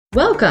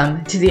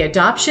Welcome to the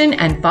Adoption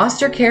and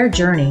Foster Care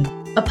Journey,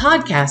 a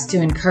podcast to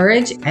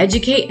encourage,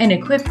 educate, and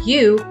equip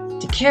you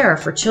to care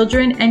for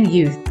children and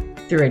youth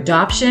through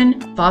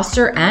adoption,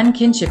 foster, and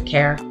kinship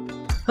care.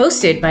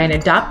 Hosted by an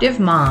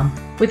adoptive mom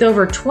with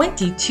over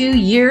 22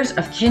 years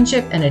of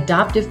kinship and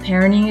adoptive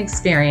parenting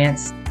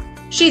experience.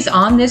 She's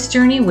on this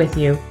journey with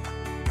you.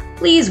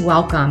 Please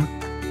welcome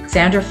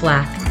Sandra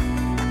Flack.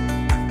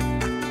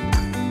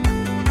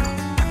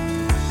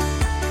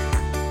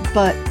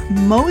 But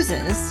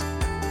Moses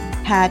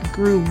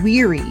grew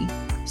weary,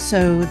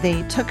 so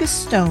they took a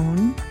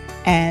stone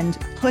and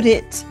put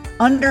it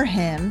under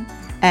him,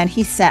 and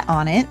he sat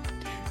on it,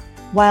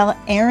 while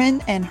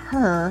Aaron and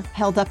Hur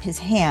held up his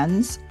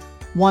hands,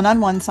 one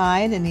on one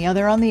side and the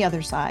other on the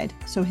other side,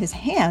 so his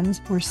hands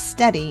were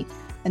steady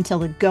until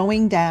the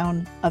going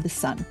down of the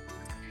sun.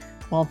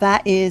 Well,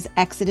 that is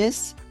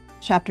Exodus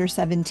chapter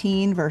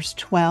 17, verse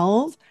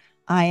 12.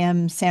 I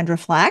am Sandra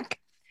Flack.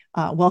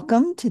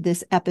 Welcome to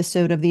this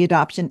episode of the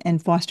Adoption and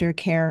Foster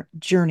Care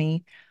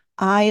Journey.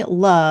 I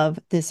love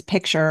this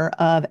picture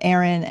of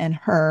Aaron and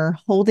Hur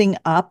holding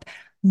up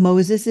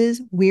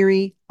Moses's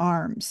weary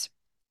arms,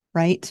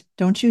 right?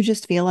 Don't you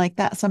just feel like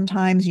that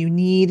sometimes? You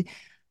need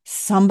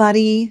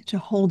somebody to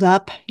hold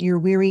up your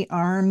weary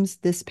arms.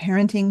 This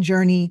parenting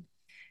journey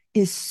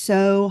is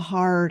so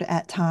hard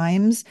at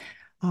times.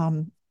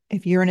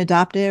 If you're an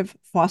adoptive,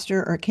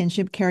 foster, or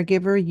kinship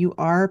caregiver, you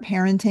are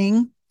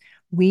parenting.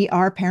 We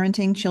are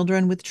parenting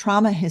children with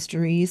trauma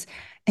histories,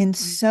 and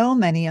so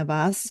many of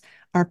us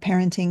are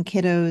parenting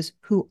kiddos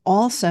who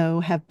also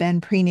have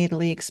been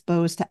prenatally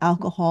exposed to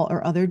alcohol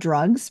or other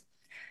drugs.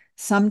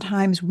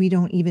 Sometimes we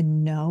don't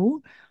even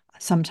know.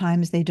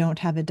 Sometimes they don't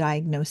have a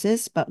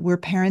diagnosis, but we're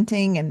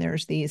parenting, and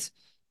there's these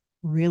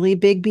really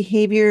big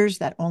behaviors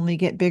that only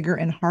get bigger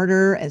and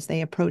harder as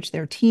they approach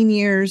their teen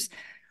years.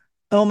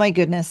 Oh my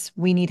goodness,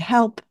 we need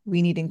help.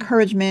 We need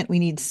encouragement. We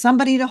need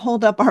somebody to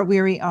hold up our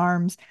weary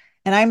arms.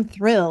 And I'm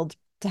thrilled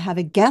to have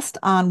a guest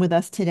on with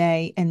us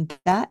today. And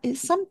that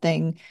is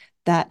something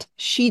that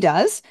she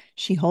does.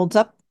 She holds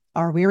up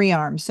our weary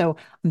arms. So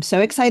I'm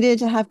so excited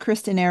to have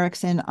Kristen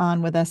Eriksen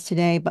on with us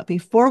today. But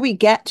before we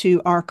get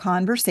to our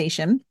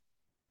conversation,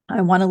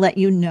 I want to let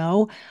you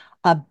know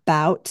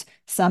about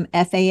some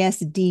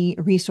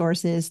FASD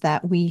resources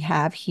that we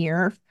have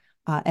here.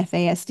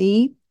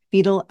 FASD,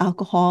 fetal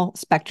alcohol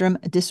spectrum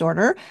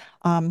disorder,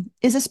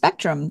 is a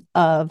spectrum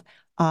of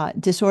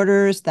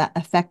disorders that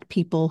affect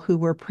people who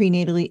were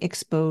prenatally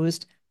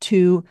exposed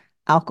to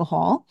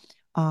alcohol.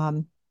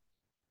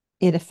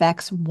 It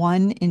affects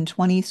 1 in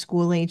 20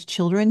 school-age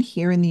children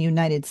here in the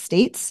United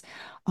States,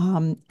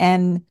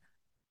 and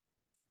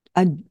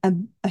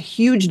a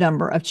huge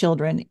number of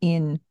children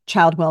in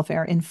child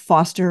welfare, in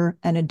foster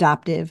and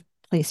adoptive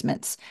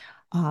placements.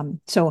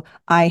 So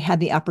I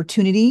had the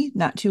opportunity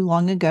not too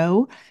long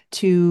ago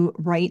to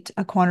write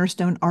a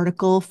cornerstone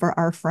article for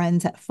our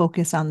friends at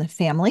Focus on the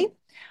Family.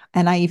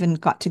 And I even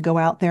got to go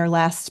out there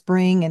last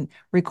spring and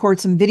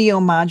record some video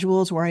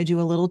modules where I do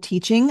a little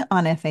teaching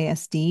on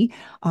FASD.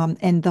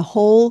 And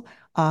the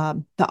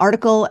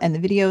article and the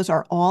videos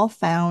are all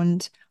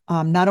found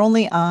not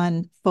only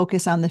on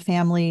Focus on the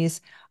Family's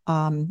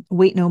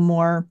Wait No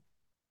More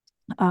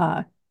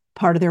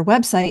part of their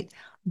website,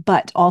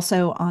 but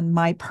also on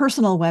my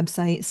personal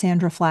website,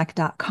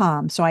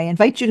 sandraflack.com. So I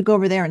invite you to go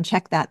over there and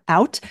check that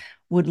out.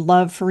 Would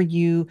love for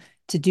you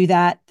to do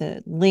that.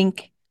 The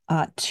link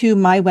to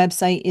my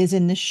website is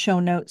in the show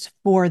notes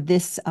for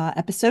this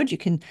episode. You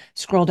can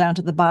scroll down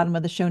to the bottom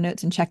of the show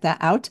notes and check that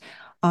out.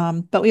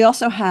 But we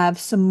also have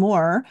some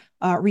more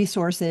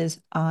resources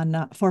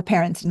for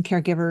parents and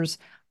caregivers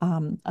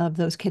of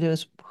those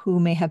kiddos who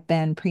may have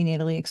been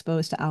prenatally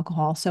exposed to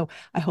alcohol. So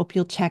I hope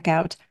you'll check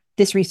out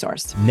this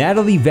resource.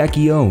 Natalie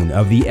Vecchione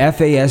of the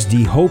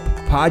FASD Hope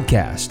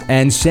podcast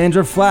and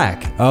Sandra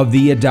Flack of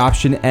the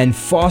Adoption and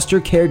Foster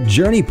Care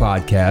Journey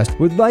podcast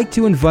would like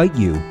to invite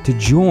you to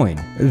join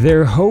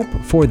their Hope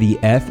for the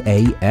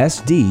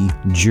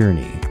FASD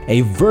Journey,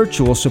 a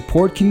virtual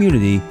support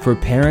community for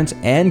parents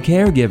and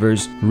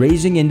caregivers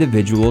raising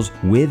individuals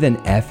with an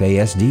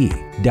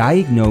FASD,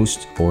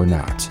 diagnosed or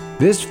not.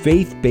 This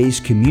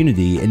faith-based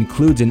community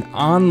includes an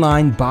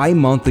online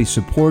bi-monthly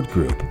support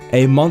group,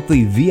 a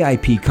monthly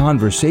VIP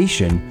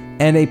conversation,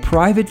 and a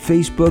private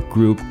Facebook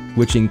group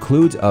which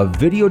includes a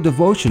video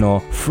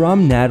devotional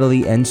from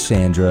Natalie and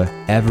Sandra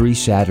every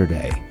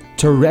Saturday.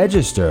 To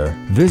register,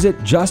 visit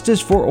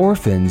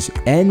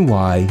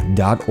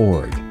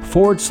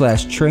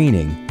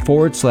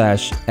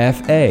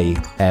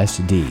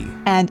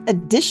justicefororphans.ny.org/training/FASD. And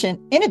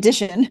in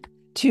addition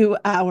to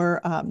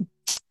our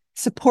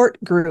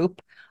support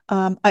group,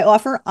 I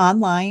offer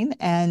online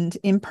and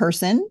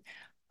in-person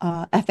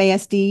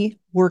FASD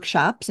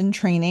workshops and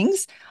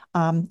trainings.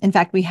 In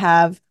fact, we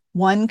have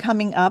one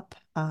coming up.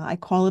 I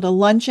call it a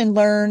lunch and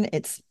learn.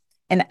 It's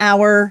an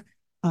hour.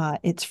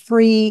 It's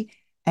free.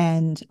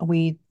 And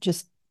we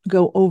just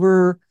go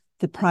over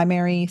the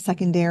primary,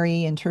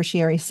 secondary, and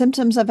tertiary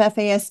symptoms of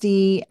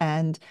FASD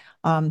and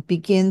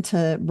begin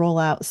to roll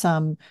out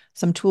some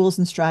tools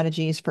and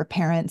strategies for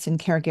parents and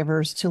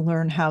caregivers to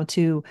learn how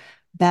to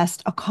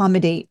best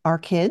accommodate our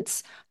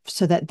kids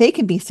so that they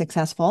can be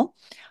successful.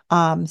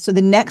 So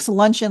the next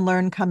Lunch and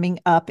Learn coming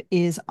up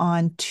is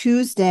on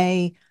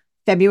Tuesday,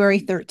 February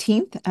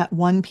 13th at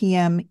 1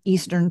 p.m.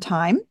 Eastern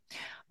Time.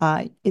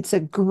 It's a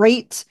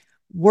great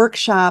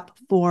workshop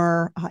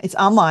for, it's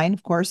online,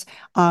 of course,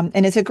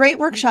 and it's a great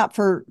workshop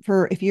for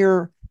if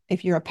you're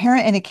a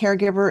parent and a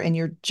caregiver and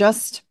you're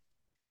just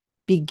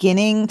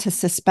beginning to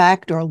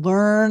suspect or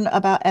learn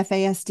about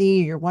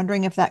FASD, you're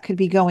wondering if that could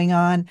be going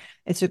on.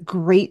 It's a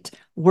great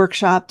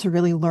workshop to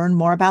really learn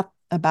more about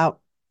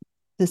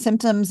the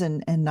symptoms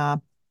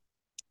and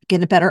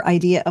get a better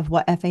idea of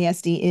what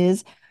FASD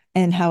is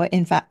and how it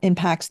in fact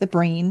impacts the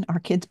brain, our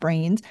kids'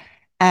 brains.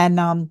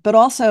 And but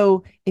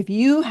also, if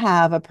you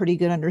have a pretty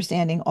good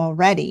understanding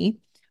already,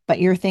 but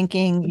you're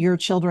thinking your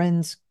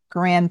children's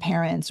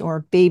grandparents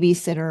or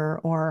babysitter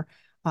or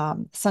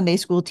Sunday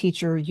school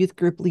teacher, youth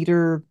group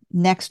leader,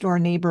 next door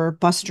neighbor,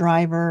 bus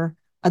driver,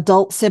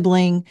 adult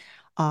sibling,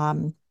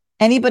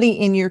 anybody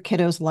in your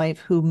kiddo's life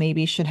who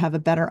maybe should have a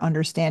better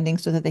understanding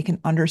so that they can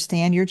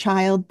understand your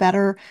child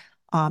better,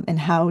 and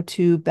how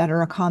to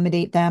better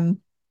accommodate them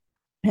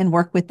and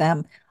work with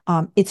them.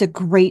 It's a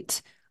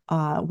great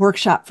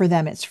workshop for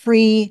them. It's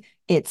free.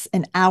 It's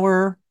an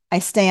hour. I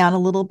stay on a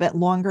little bit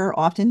longer,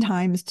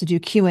 oftentimes to do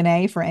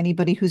Q&A for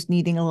anybody who's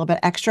needing a little bit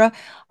extra.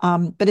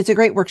 But it's a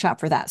great workshop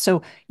for that.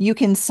 So you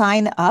can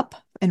sign up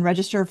and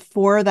register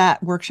for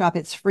that workshop.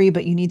 It's free,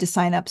 but you need to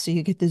sign up so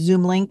you get the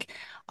Zoom link.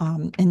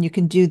 And you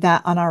can do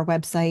that on our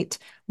website,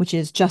 which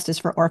is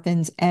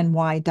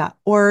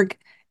justicefororphansny.org.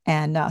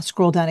 And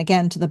scroll down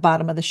again to the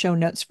bottom of the show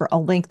notes for a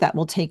link that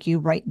will take you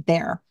right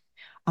there.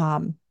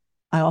 I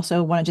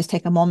also want to just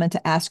take a moment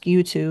to ask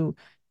you to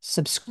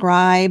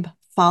subscribe,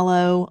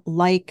 follow,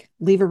 like,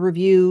 leave a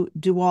review,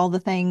 do all the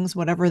things,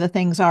 whatever the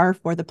things are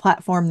for the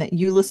platform that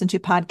you listen to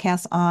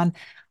podcasts on.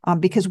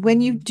 Because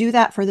when you do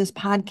that for this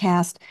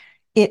podcast,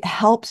 it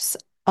helps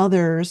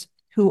others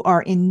who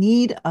are in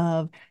need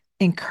of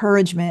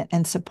encouragement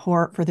and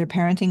support for their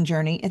parenting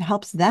journey. It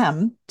helps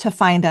them to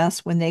find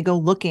us when they go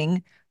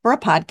looking for a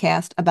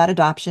podcast about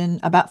adoption,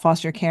 about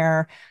foster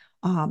care,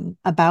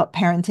 about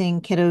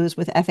parenting kiddos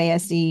with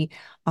FASD.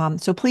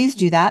 So please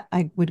do that.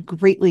 I would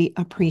greatly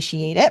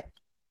appreciate it.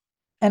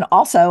 And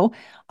also,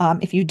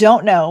 if you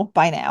don't know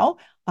by now,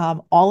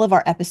 all of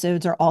our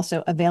episodes are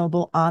also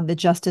available on the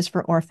Justice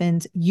for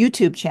Orphans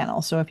YouTube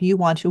channel. So if you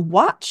want to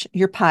watch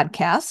your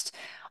podcast,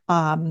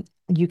 I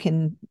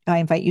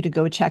invite you to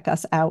go check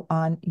us out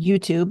on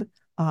YouTube.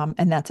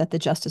 And that's at the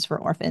Justice for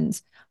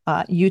Orphans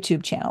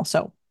YouTube channel.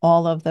 So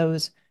all of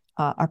those,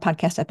 our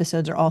podcast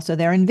episodes are also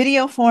there in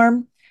video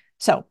form.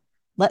 So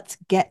let's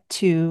get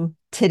to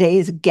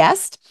today's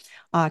guest.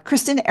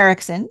 Kristen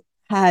Eriksen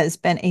has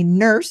been a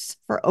nurse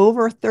for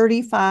over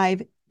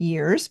 35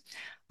 years,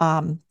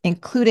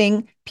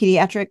 including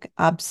pediatric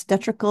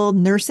obstetrical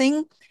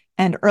nursing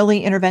and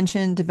early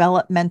intervention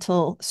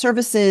developmental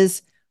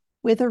services,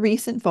 with a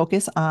recent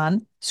focus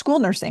on school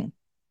nursing.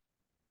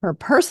 Her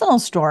personal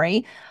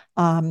story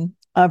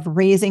of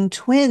raising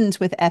twins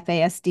with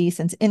FASD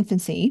since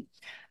infancy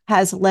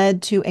has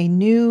led to a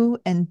new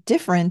and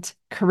different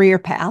career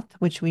path,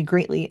 which we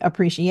greatly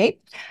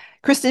appreciate.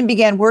 Kristen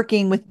began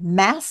working with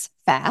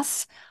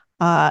MassFAS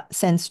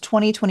since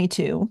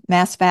 2022.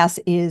 MassFAS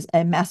is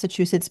a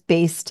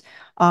Massachusetts-based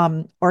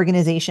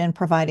organization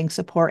providing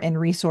support and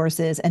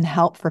resources and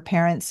help for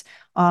parents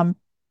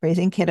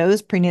raising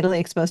kiddos prenatally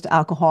exposed to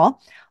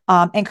alcohol.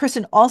 And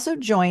Kristen also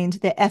joined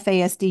the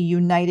FASD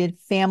United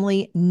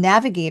Family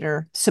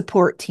Navigator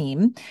Support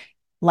Team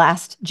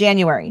last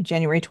January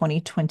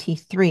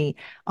 2023.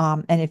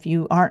 And if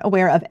you aren't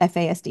aware of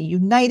FASD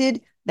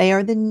United, they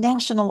are the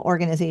national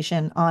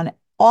organization on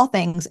all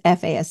things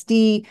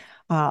FASD.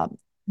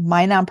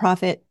 My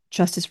nonprofit,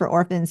 Justice for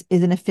Orphans,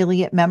 is an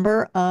affiliate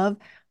member of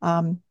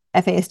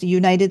FASD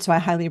United, so I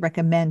highly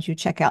recommend you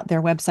check out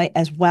their website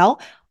as well.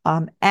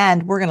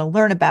 And we're going to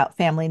learn about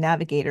Family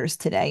Navigators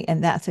today,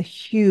 and that's a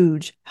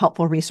huge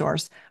helpful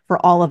resource for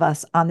all of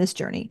us on this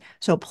journey.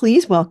 So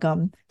please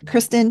welcome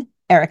Kristen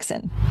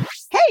Eriksen.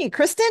 Hey,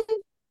 Kristen.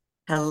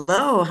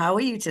 Hello, how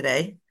are you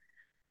today?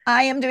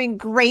 I am doing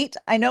great.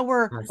 I know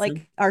we're Awesome.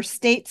 like our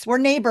states, we're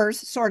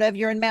neighbors, sort of.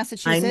 You're in I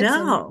Massachusetts.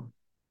 know.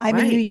 I'm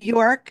in New Right.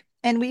 York,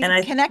 and we've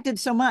And connected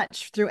so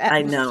much through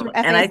I know. through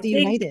And I FASD think,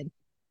 United.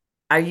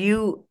 are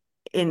you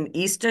in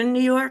Eastern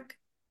New York?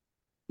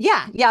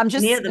 Yeah, I'm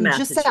Near the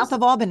just south Massachusetts.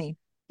 of Albany.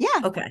 Yeah,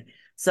 Okay.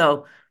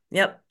 So,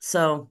 yep.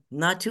 So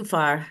not too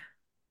far. not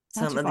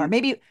Some too of far.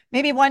 the,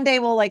 Maybe one day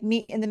we'll like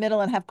meet in the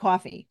middle and have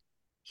coffee.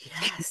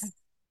 yes,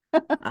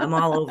 I'm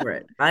all over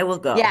it. I will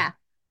go. Yeah,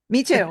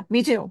 me too.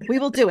 Me too. We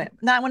will do it.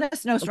 Not when a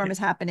snowstorm Okay. is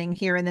happening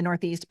here in the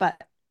Northeast, but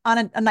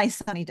on a nice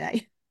sunny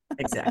day.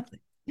 Exactly.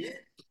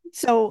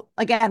 So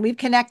again, we've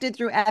connected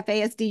through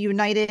FASD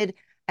United,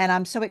 and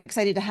I'm so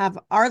excited to have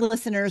our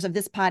listeners of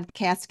this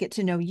podcast get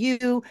to know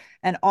you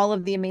and all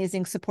of the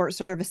amazing support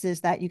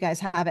services that you guys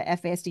have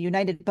at FASD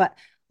United. But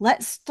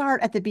let's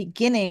start at the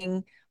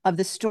beginning of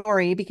the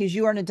story, because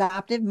you are an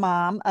adoptive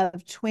mom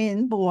of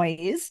twin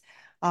boys,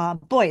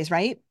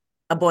 right?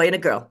 A boy and a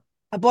girl.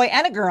 A boy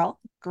and a girl.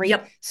 Great.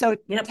 Yep. So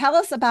Yep. tell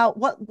us about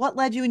what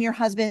led you and your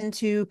husband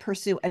to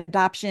pursue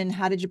adoption.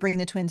 How did you bring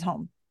the twins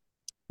home?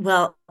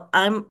 Well,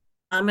 I'm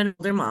an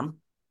older mom.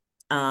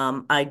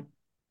 I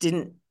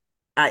didn't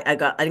I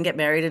didn't get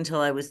married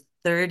until I was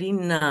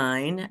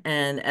 39,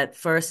 and at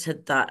first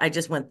had thought I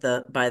just went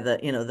the by the,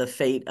 the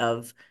fate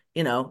of,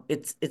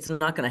 it's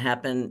not going to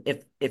happen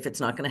if it's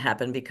not going to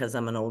happen because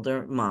I'm an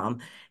older mom.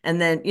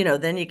 And then,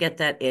 then you get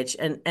that itch.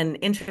 And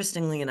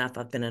interestingly enough,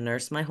 I've been a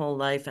nurse my whole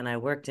life, and I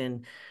worked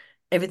in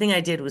everything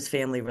I did was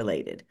family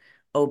related.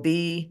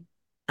 OB,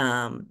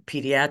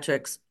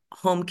 pediatrics,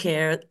 home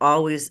care,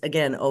 always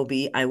again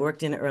OB. I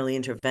worked in early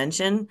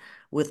intervention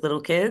with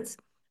little kids.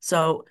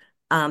 So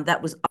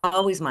that was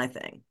always my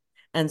thing.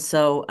 And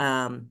so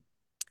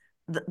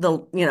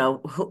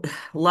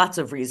lots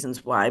of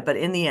reasons why, but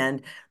in the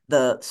end,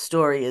 the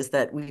story is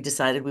that we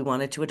decided we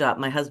wanted to adopt.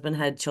 My husband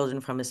had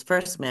children from his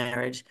first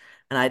marriage,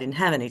 and I didn't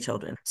have any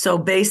children. So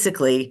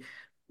basically,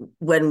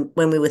 when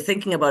we were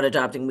thinking about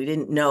adopting, we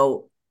didn't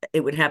know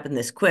it would happen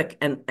this quick.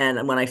 And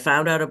when I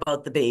found out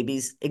about the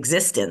baby's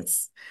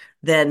existence,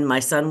 then my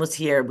son was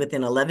here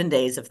within 11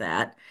 days of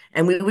that.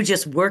 And we were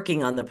just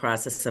working on the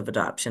process of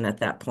adoption at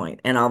that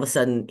point. And all of a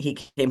sudden, he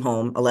came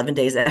home 11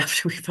 days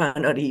after we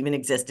found out he even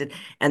existed.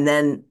 And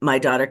then my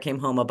daughter came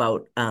home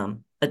about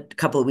a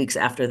couple of weeks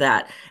after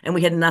that. And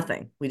we had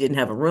nothing. We didn't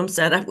have a room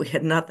set up. We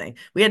had nothing.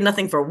 We had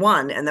nothing for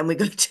one. And then we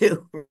got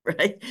two,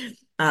 right?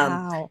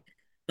 Um, Wow.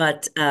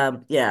 but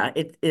yeah,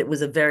 it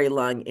was a very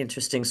long,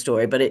 interesting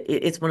story, but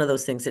it's one of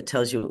those things that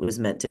tells you it was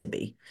meant to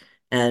be.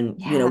 And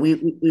Yeah.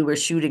 we were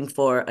shooting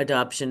for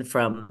adoption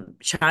from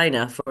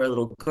China for a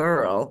little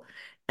girl,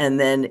 and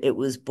then it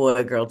was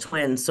boy girl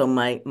twins. So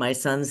my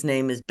son's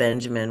name is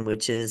Benjamin,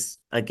 which is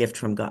a gift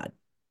from God,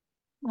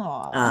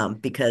 Aw.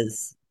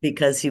 because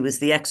he was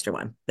the extra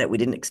one that we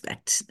didn't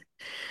expect,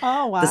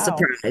 Oh, the wow.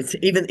 surprise,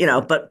 even,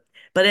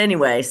 but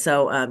anyway,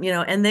 so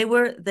and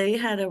they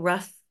had a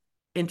rough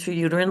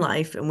intrauterine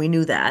life, and we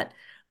knew that.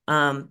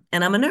 And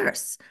I'm a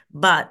nurse,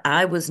 but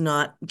I was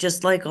not,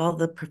 just like all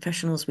the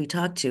professionals we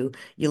talk to,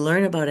 you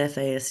learn about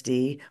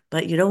FASD,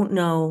 but you don't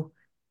know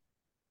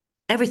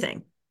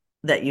everything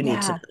that you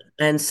need to know. Yeah.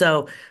 And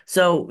so,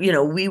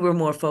 we were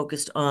more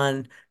focused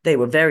on, they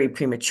were very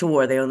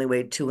premature. They only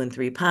weighed 2 and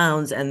 3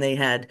 pounds, and they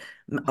had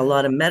a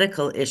lot Wow. of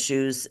medical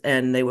issues,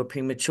 and they were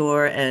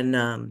premature,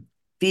 and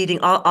feeding,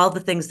 all the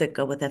things that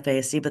go with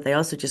FASD, but they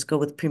also just go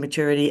with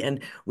prematurity.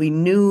 And we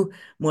knew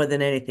more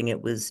than anything,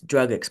 it was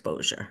drug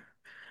exposure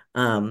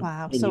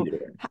Wow. in So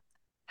utero.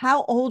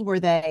 how old were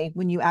they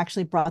when you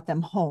actually brought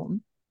them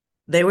home?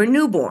 They were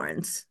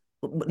newborns.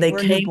 They They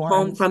were came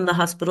home newborns. from the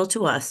hospital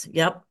to us.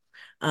 Yep.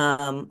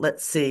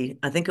 Let's see.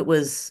 I think it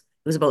was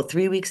about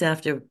 3 weeks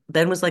after.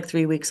 Ben was like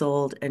 3 weeks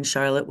old, and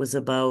Charlotte was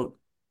about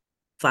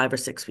 5 or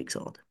 6 weeks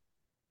old.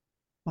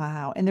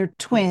 Wow. And they're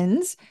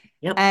twins.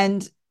 Yep.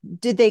 And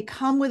did they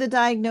come with a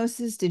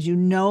diagnosis? Did you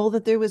know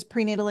that there was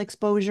prenatal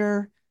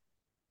exposure?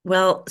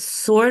 Well,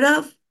 sort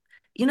of.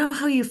 You know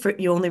how you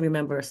only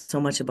remember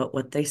so much about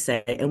what they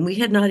say, and we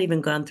had not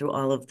even gone through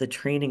all of the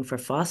training for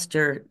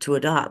foster to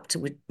adopt.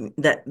 We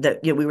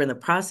were in the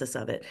process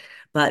of it,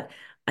 but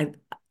I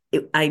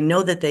I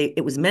know that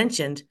it was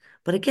mentioned,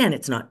 but again,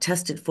 it's not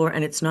tested for,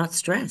 and it's not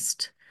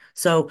stressed.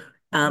 So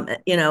and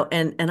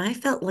I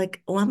felt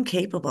like, oh, I'm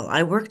capable.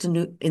 I worked in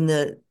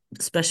the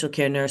special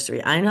care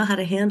nursery. I know how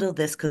to handle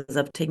this because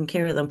I've taken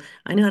care of them.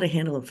 I know how to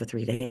handle them for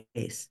 3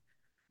 days.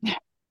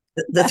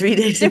 The 3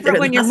 days that they're Different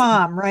in the when you're hospital,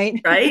 mom, right?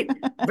 right?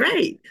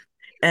 Right.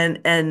 And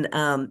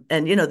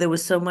there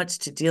was so much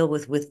to deal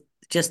with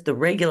just the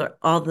regular,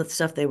 all the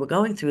stuff they were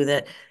going through,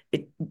 that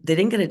they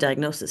didn't get a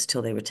diagnosis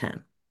till they were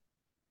 10.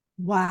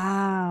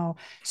 Wow.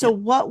 So Yeah.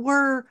 what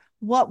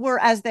were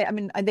as they, I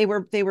mean, they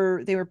were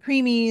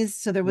preemies,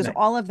 so there was Right.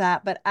 all of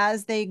that, but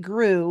as they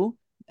grew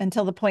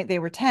until the point they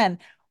were 10,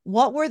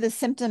 what were the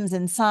symptoms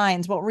and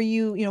signs? What were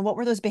what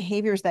were those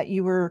behaviors that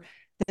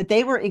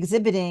they were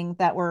exhibiting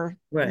that were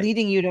Right.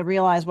 leading you to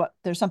realize what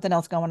there's something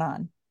else going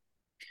on?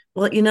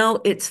 Well,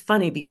 it's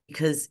funny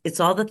because it's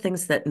all the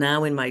things that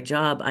now in my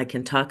job I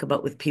can talk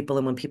about with people.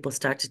 And when people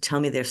start to tell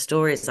me their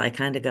stories, I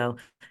kind of go,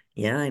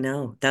 yeah, I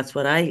know. That's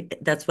what I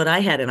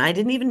had. And I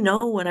didn't even know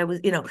what I was,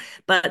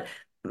 but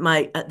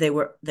they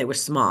were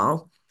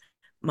small.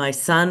 My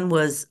son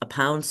was a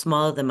pound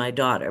smaller than my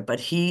daughter, but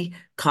he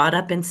caught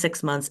up in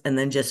 6 months and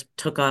then just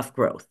took off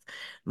growth.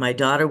 My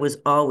daughter was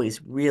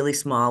always really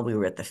small. We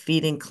were at the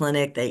feeding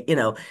clinic.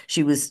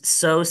 She was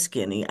so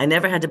skinny. I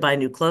never had to buy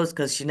new clothes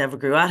because she never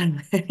grew out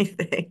of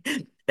anything.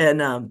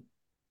 And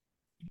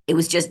it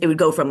would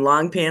go from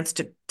long pants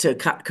to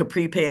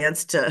capri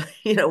pants to,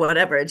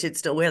 whatever, and she'd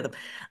still wear them.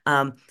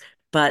 Um,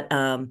 but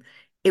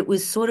it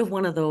was sort of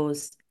one of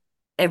those,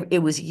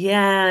 it was,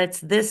 yeah, it's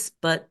this,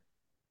 but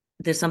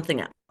there's something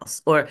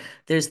else, or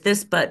there's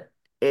this, but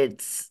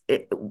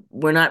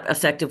we're not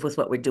effective with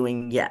what we're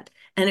doing yet.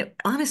 And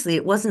honestly,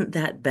 it wasn't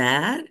that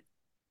bad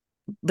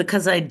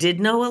because I did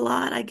know a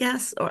lot, I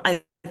guess, or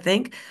I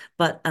think,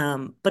 but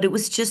it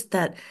was just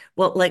that,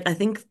 well, like, I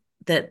think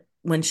that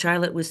when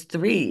Charlotte was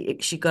 3,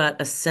 she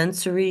got a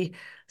sensory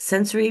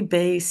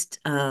based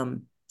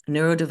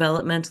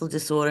neurodevelopmental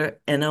disorder,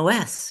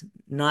 NOS,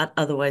 not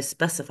otherwise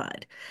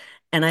specified.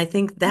 And I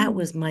think that Hmm.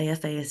 was my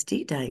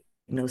FASD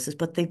diagnosis,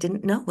 but they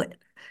didn't know it.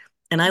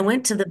 And I Yeah.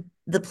 went to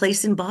the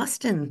place in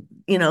Boston,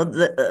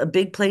 a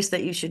big place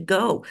that you should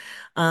go.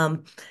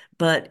 Um,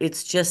 but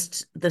it's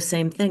just the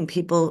same thing.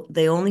 People,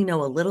 they only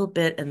know a little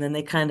bit and then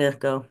they kind of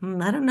go,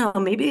 I don't know,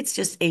 maybe it's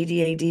just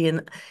ADAD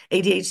and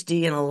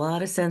ADHD and a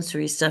lot of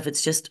sensory stuff.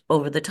 It's just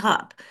over the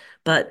top.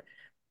 But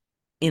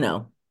you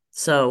know,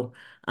 so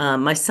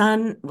my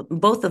son,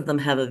 both of them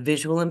have a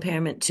visual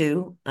impairment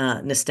too,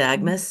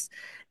 Mhm. nystagmus,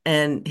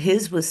 and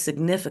his was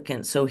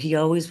significant. So he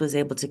always was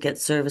able to get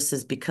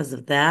services because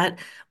of that.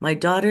 My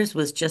daughter's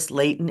was just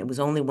latent. It was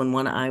only when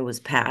one eye was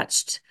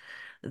patched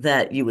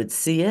that you would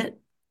see it.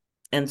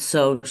 And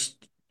so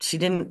she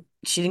didn't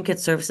get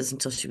services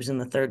until she was in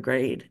the third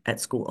grade at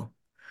school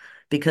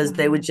because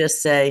they would Wow.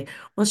 just say,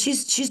 "Well,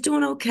 she's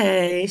doing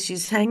okay.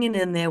 She's hanging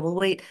in there. We'll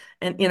wait."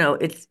 And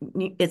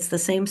it's the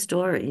same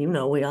story.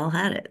 We all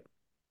had it.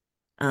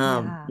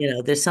 Yeah.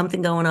 There's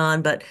something going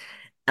on, but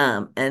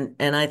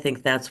and I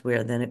think that's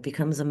where then it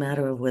becomes a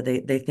matter of where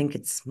they think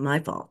it's my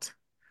fault.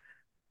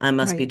 I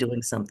must be Right.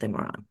 doing something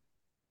wrong.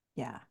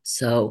 Yeah.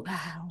 So,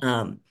 Wow.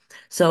 um,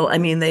 so I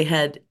mean, they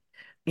had,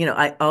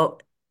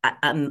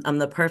 I'm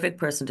the perfect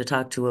person to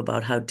talk to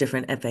about how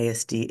different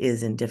FASD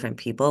is in different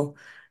people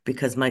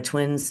because my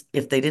twins,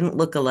 if they didn't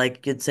look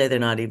alike, you'd say they're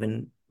not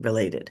even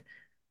related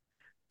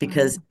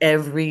because Wow.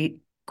 every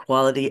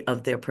quality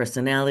of their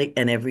personality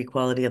and every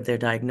quality of their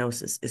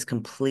diagnosis is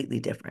completely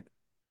different.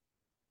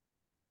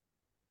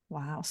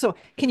 Wow. So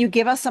can you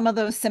give us some of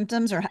those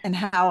symptoms or and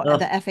how Oh,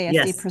 the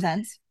FASD yes.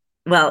 presents?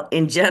 Well,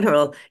 in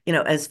general,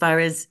 as far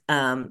as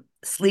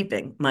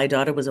sleeping, my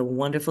daughter was a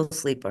wonderful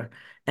sleeper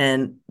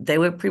and they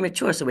were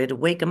premature. So we had to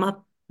wake them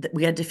up.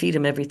 We had to feed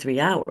him every 3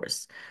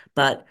 hours.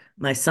 But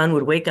my son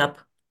would wake up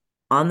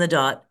on the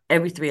dot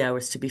every 3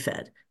 hours to be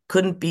fed.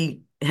 Couldn't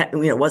be,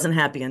 wasn't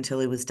happy until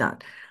he was done.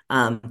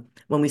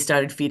 When we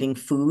started feeding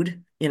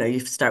food, you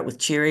start with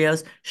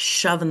Cheerios,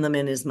 shoving them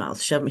in his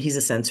mouth. He's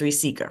a sensory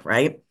seeker,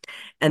 right?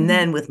 And Mhm.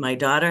 then with my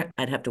daughter,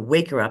 I'd have to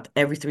wake her up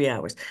every 3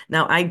 hours.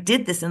 Now, I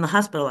did this in the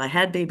hospital. I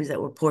had babies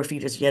that were poor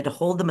feeders. You had to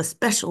hold them a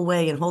special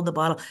way and hold the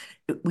bottle.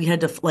 We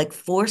had to like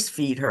force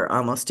feed her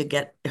almost to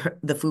get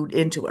the food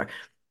into her.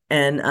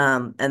 And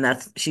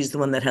that's she's the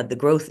one that had the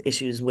growth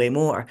issues way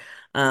more.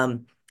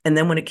 And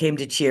then when it came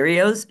to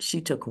Cheerios,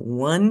 she took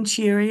one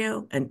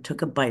Cheerio and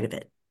took a bite of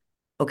it.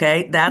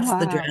 Okay,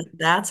 Wow.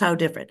 that's how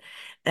different.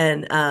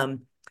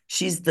 And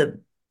she's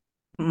the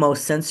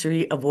most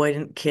sensory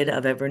avoidant kid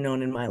I've ever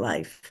known in my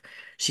life.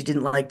 She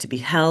didn't like to be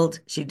held.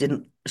 She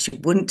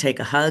wouldn't take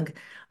a hug.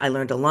 I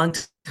learned a long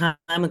time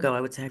ago,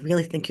 I would say, I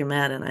really think you're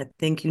mad and I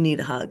think you need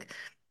a hug,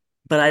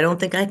 but I don't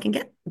think I can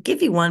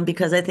give you one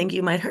because I think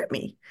you might hurt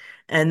me.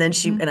 And I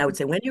Mhm. would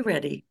say, when you're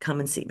ready, come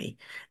and see me.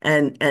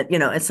 And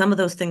some of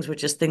those things were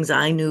just things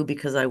I knew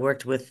because I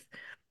worked with,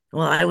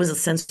 well, I was a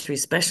sensory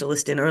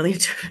specialist in early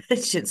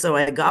intervention, so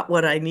I got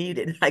what I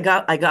needed. I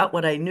got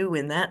what I knew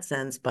in that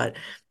sense. But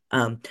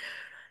um,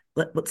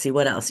 let's see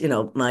what else.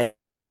 My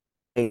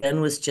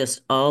Ben was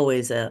just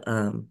always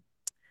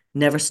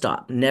never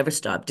stopped, never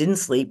stopped, didn't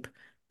sleep,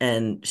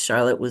 and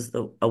Charlotte was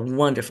a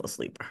wonderful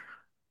sleeper.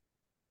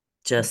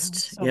 Wow.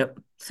 Just So yep.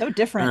 so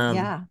different. Um,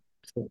 Yeah.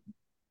 so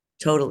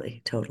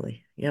totally,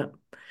 totally. Yep.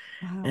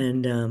 Wow.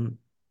 And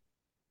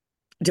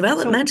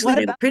So developmentally, what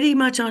they were about pretty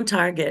much on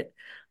target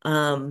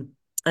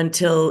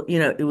until,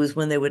 it was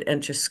when they would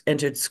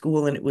entered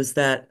school and it was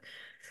that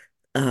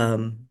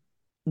um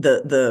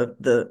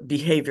the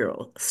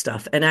behavioral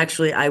stuff. And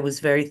actually I was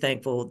very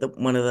thankful that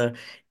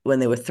when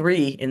they were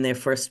three in their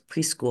first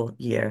preschool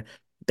year,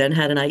 Ben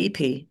had an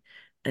IEP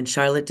and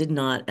Charlotte did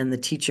not. And the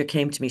teacher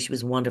came to me. She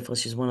was wonderful.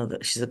 She's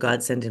a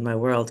godsend in my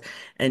world.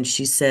 And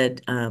she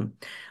said, I'm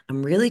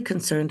really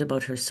concerned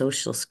about her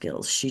social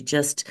skills. She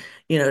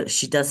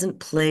doesn't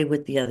play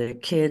with the other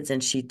kids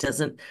and she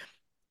doesn't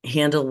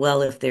handle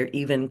well if they're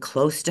even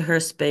close to her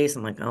space.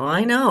 I'm like, oh,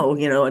 I know,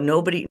 and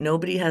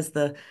nobody has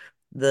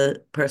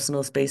the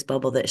personal space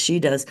bubble that she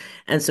does.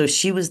 And so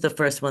she was the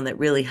first one that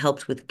really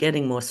helped with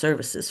getting more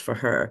services for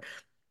her.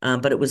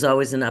 But it was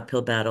always an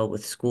uphill battle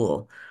with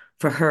school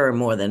for her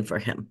more than for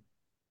him.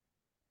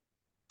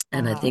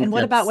 And I wow. And think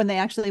what about that's, when they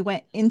actually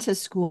went into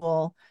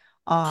school,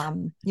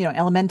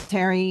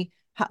 elementary?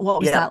 What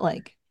was yeah. that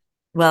like?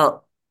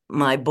 Well,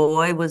 my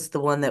boy was the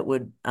one that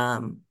would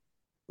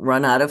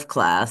run out of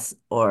class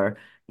or,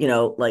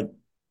 like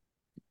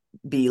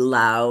be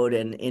loud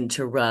and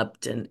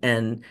interrupt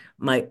and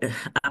my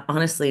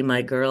honestly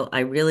my girl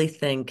I really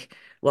think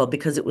well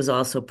because it was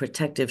also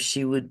protective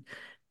she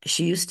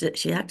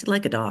acted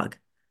like a dog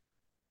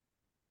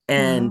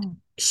and Wow.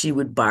 she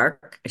would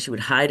bark she would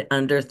hide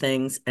under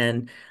things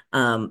and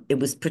it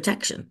was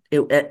protection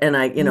and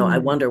I Mm.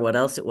 wonder what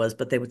else it was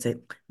but they would say,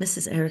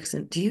 Mrs.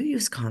 Eriksen, do you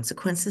use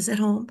consequences at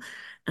home?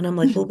 And I'm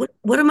like, well,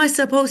 what am I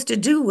supposed to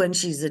do when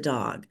she's a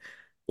dog,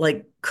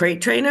 like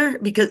crate trainer?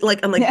 Because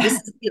like I'm like this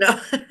Yeah. is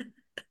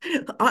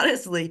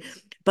honestly,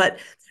 but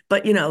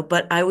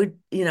but I would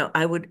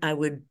I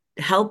would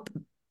help,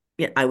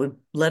 yeah, I would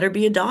let her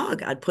be a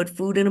dog. I'd put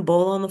food in a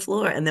bowl on the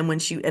floor. And then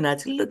and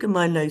I'd say, look at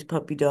my nice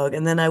puppy dog.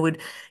 And then I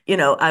would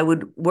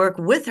work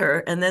with her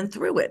and then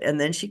through it. And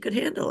then she could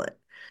handle it.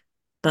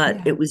 But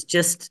Yeah. it was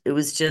just,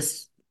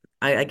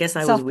 I guess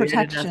I was weird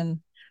enough.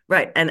 Self-protection.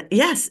 Right. And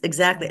yes,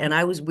 exactly. Yeah. And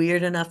I was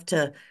weird enough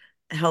to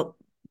help,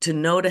 to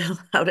know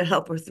how to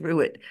help her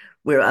through it,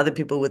 where other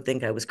people would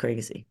think I was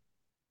crazy.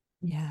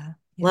 Yeah.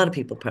 A lot Yeah. of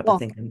people probably Well,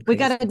 think I'm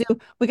crazy.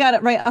 we gotta,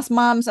 right? Us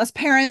moms, us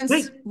parents,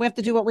 Right. we have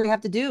to do what we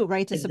have to do,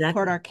 right, to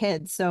support Exactly. our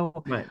kids.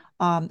 So, Right.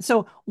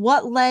 so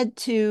what led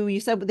to, you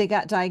said they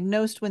got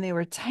diagnosed when they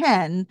were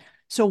 10.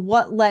 So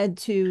what led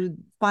to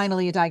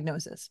finally a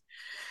diagnosis?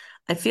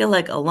 I feel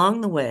like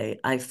along the way,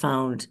 I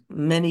found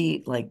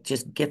many like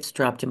just gifts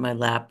dropped in my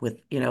lap with,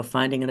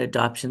 finding an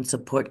adoption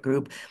support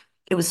group.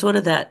 It was sort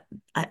of that,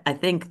 I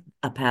think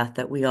a path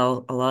that we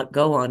all a lot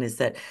go on is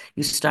that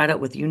you start out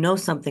with,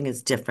 something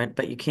is different,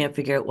 but you can't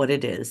figure out what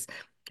it is.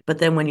 But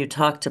then when you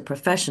talk to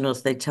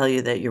professionals, they tell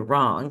you that you're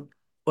wrong.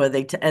 Or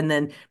they t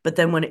but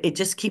then when it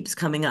just keeps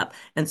coming up.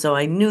 And so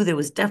I knew there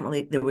were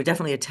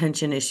definitely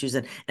attention issues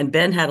and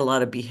Ben had a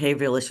lot of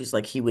behavioral issues,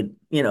 like he would,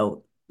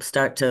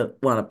 start to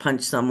want to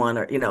punch someone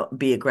or,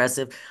 be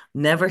aggressive.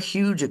 Never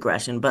huge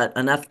aggression, but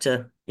enough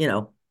to,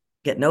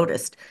 get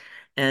noticed.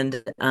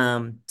 And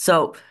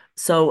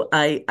so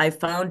I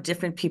found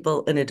different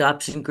people in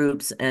adoption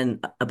groups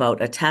and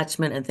about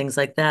attachment and things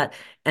like that.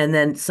 And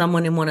then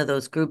someone in one of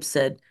those groups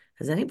said,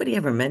 has anybody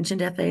ever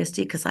mentioned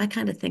FASD? Because I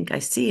kind of think I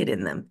see it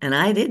in them. And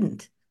I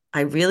didn't.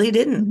 I really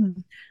didn't.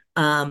 Mhm.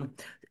 Um,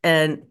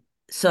 and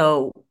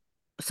so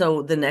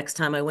so the next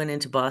time I went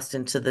into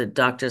Boston to the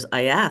doctors,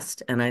 I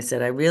asked and I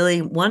said, I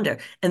really wonder.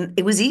 And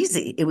it was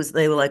easy.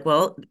 They were like,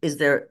 well,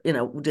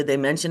 did they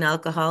mention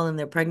alcohol in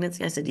their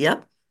pregnancy? I said,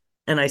 yep.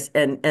 And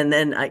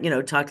then I,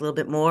 talked a little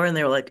bit more and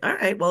they were like, all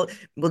right, well,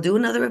 we'll do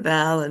another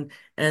eval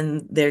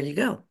and there you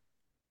go.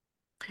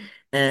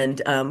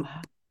 And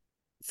Wow.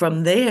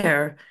 from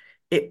there,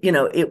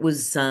 it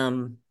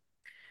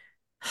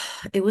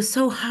was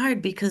so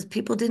hard because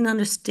people didn't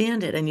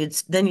understand it. And you'd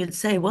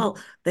say, Yeah. well,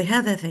 they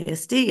have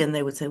FASD. And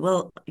they would say,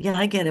 well, yeah,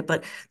 I get it,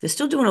 but they're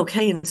still doing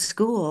okay in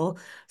school.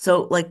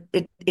 So like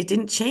it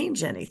didn't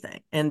change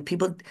anything. And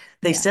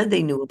they Yeah. said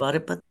they knew about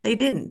it, but they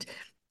didn't.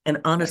 And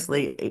Right.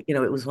 honestly,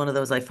 it was one of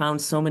those, I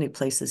found so many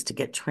places to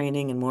get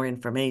training and more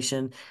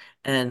information.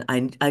 And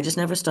I just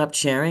never stopped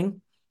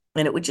sharing.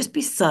 And it would just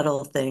be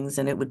subtle things.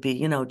 And it would be,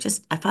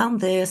 just I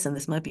found this and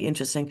this might be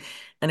interesting.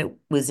 And it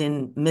was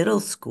in middle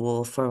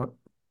school for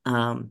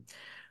um,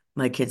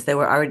 my kids. They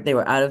were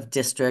out of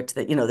district,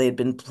 that they had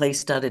been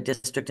placed out of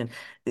district. And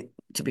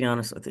to be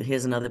honest with you,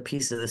 here's another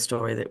piece of the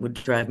story that would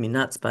drive me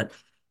nuts. But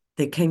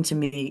they came to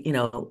me,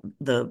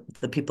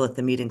 the people at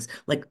the meetings,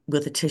 like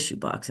with a tissue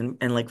box and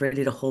like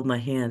ready to hold my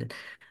hand.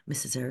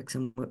 Mrs.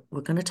 Eriksen,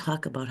 we're going to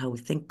talk about how we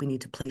think we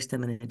need to place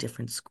them in a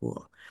different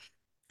school.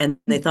 And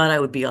they Mm. thought I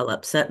would be all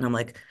upset. And I'm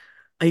like,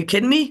 are you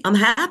kidding me? I'm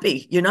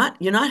happy. You're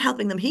not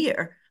helping them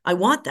here. I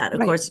want that. Of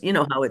Right. course, you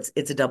know how it's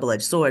a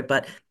double-edged sword,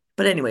 but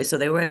anyway, so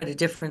they were at a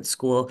different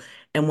school,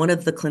 and one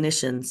of the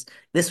clinicians,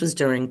 this was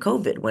during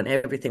COVID when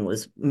everything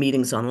was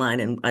meetings online,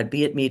 and I'd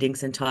be at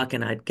meetings and talk,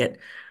 and I'd get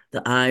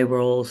the eye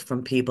rolls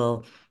from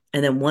people.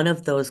 And then one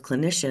of those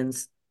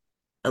clinicians,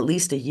 at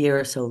least a year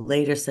or so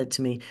later, said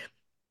to me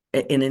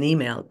in an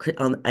email,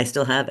 I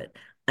still have it.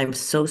 I'm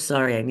so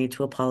sorry. I need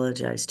to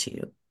apologize to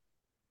you.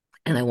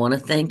 And I want to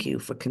thank you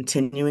for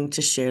continuing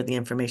to share the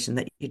information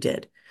that you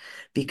did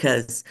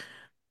because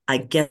I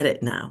get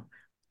it now.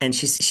 And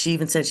she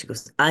even said, she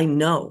goes, I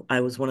know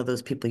I was one of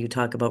those people you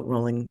talk about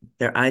rolling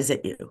their eyes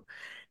at you.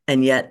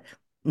 And yet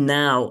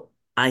now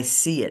I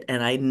see it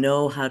and I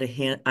know how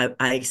to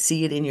I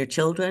see it in your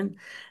children.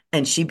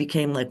 And she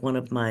became like one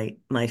of my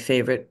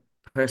favorite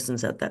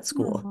persons at that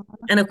school.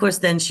 Aw. And of course,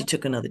 then she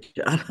took another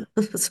job.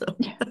 So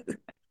Yeah,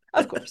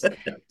 of course.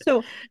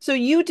 So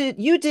you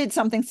did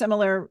something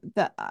similar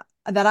that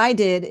that I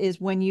did is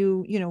when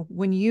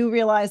when you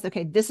realized,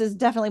 okay, this is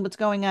definitely what's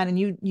going on, and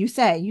you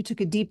say you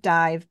took a deep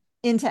dive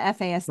into right.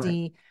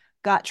 FASD,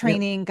 got Yep.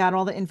 training, got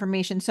all the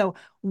information. So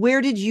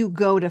where did you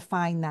go to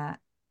find that?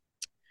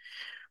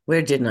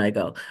 Where didn't I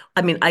go?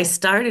 I mean, I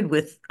started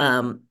with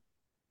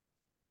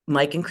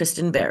Mike and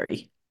Kristen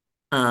Berry.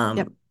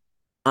 Yep. Um,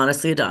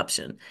 Honestly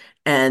Adoption.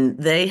 And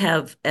they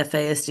have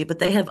FASD, but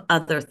they have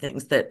other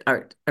things that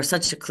are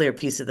such a clear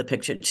piece of the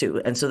picture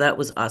too. And so that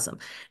was awesome.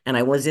 And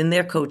I was in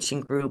their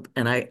coaching group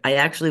and I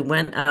actually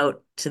went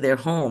out to their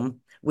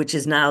home, which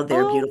is now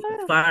their Oh, beautiful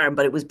wow. farm,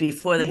 but it was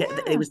before it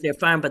Yeah. was their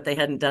farm, but they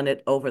hadn't done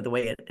it over the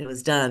way it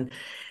was done.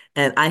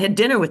 And I had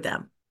dinner with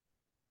them,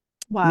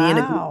 me and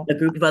Wow. a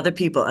group of other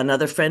people,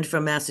 another friend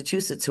from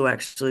Massachusetts who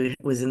actually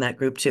was in that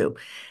group too.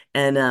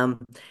 And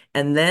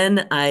and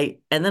then I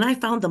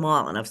found them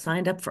all and I've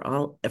signed up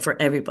for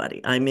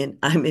everybody. I'm in.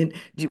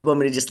 Do you want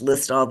me to just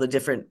list all the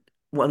different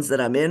ones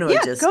that I'm in or Yeah,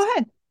 go just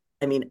ahead.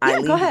 I mean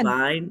Yeah, go Eileen ahead.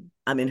 Devine,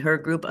 I'm in her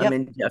group, I'm Yep.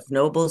 in Jeff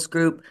Noble's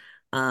group.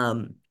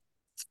 Um,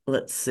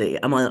 let's see,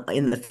 I'm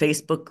in the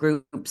Facebook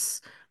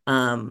groups.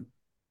 Um,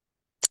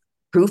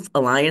 Proof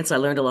Alliance. I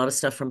learned a lot of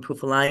stuff from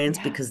Proof Alliance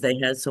Yeah. because they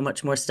had so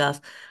much more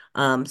stuff.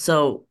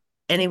 So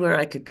anywhere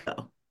I could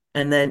go.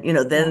 And then,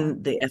 Yeah.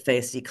 then the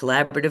FASD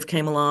collaborative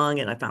came along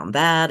and I found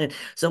that. And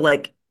so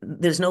like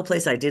there's no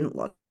place I didn't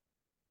look.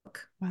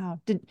 Wow.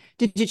 Did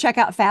you check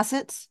out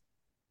Facets?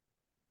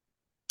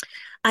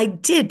 I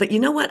did, but you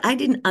know what? I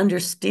didn't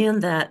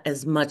understand that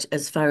as much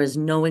as far as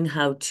knowing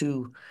how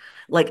to,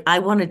 like, I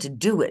wanted to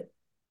do it,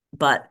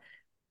 but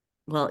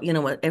well, you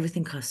know what?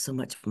 Everything costs so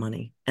much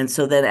money. And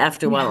so then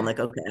after a while, I'm Yeah. like,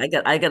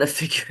 okay, I got to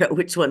figure out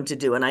which one to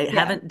do. And I Yeah.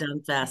 haven't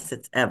done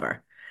facets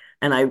ever.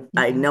 And I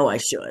Yeah. know I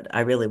should.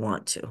 I really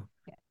want to.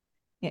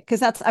 Yeah,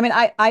 because I mean,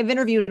 I've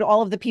interviewed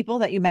all of the people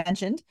that you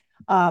mentioned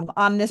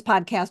on this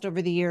podcast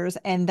over the years,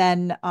 and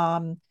then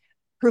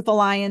Proof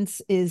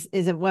Alliance is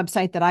a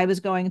website that I was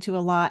going to a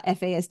lot.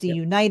 FASD Yep.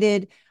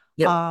 United.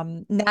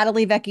 Yep.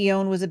 Natalie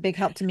Vecchione was a big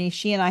help to me.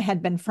 She and I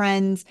had been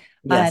friends,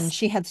 and Yes.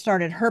 she had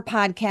started her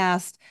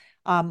podcast,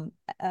 um,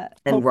 And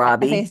Hope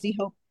Robbie. FASD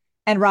Hope,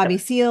 and Robbie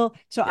Yep. Seal.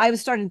 So Yep. I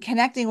was started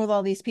connecting with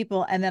all these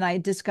people, and then I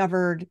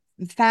discovered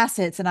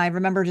Facets, and I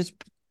remember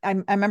I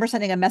remember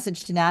sending a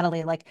message to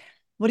Natalie like,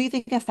 what do you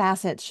think of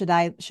facets? Should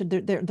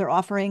they're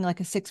offering like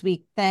a 6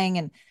 week thing?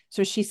 And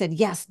so she said,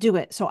 yes, do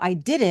it. So I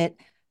did it.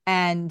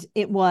 And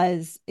it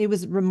was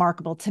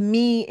remarkable. To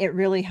me, it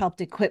really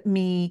helped equip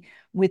me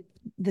with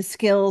the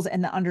skills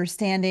and the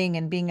understanding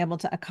and being able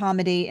to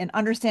accommodate and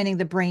understanding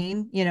the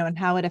brain, and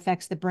how it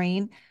affects the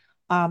brain.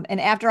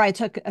 And after I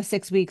took a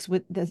 6 weeks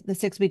with the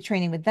 6 week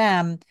training with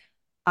them,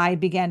 I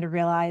began to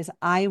realize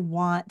I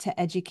want to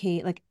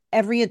educate, like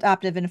every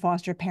adoptive and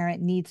foster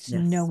parent needs to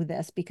Yes. know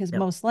this because Yep.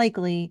 most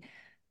likely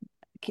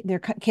their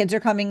kids are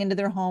coming into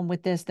their home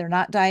with this. They're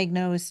not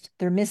diagnosed,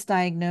 they're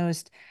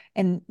misdiagnosed,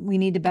 and we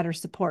need to better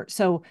support.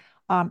 So,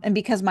 and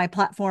because my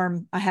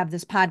platform, I have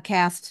this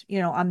podcast,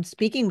 I'm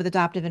speaking with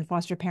adoptive and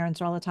foster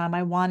parents all the time.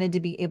 I wanted to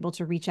be able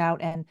to reach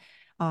out and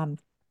um,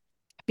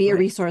 be a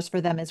Right. resource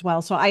for them as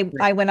well. So I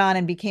Right. went on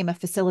and became a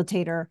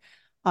facilitator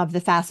of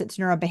the Facets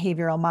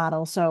neurobehavioral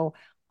model. So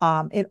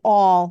it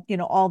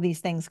all these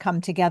things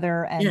come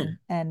together, Yeah.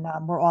 and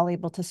we're all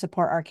able to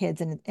support our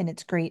kids, and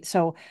it's great.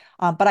 So,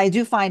 but I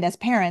do find as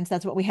parents,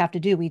 that's what we have to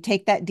do. We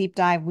take that deep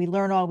dive, we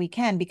learn all we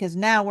can because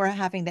now we're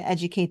having to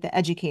educate the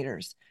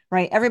educators,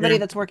 right? Everybody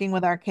that's Exactly. working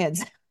with our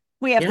kids,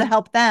 we have to Yeah.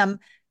 help them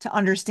to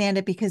understand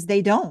it because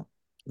they don't.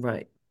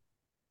 Right.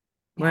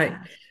 Right.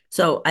 Yeah.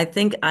 So I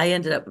think I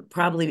ended up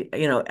probably,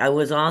 I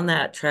was on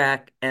that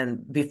track.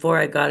 And before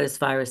I got as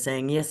far as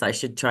saying, yes, I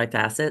should try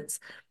facets,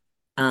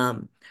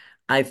 um,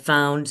 I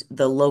found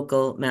the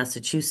local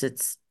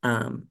Massachusetts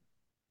FASD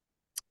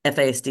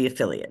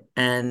affiliate.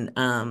 And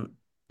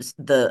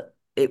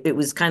it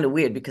was kind of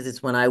weird because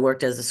it's when I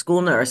worked as a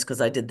school nurse,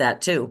 because I did that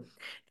too.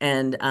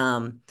 And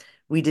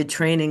we did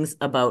trainings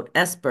about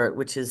SBIRT,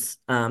 which is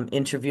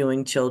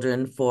interviewing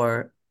children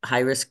for high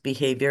risk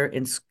behavior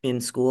in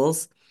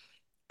schools.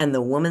 And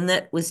the woman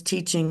that was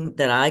teaching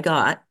that I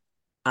got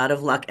out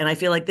of luck, and I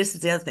feel like this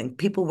is the other thing,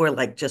 people were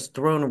like just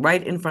thrown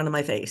right in front of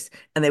my face,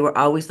 and they were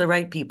always the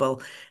right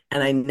people.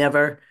 And I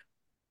never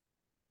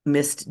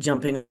missed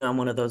jumping on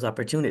one of those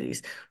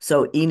opportunities.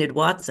 So Enid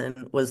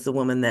Watson was the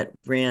woman that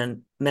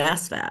ran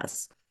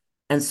MassFast.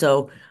 And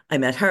so I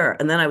met her.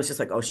 And then I was just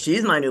like, oh,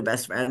 she's my new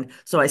best friend.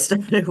 So I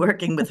started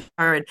working with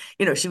her. And,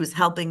 she was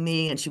helping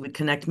me and she would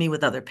connect me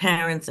with other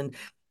parents and,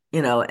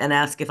 and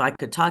ask if I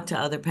could talk to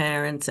other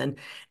parents. And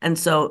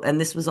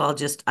this was all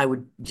just, I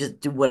would just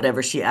do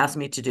whatever she asked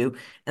me to do.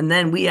 And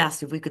then we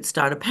asked if we could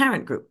start a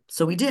parent group.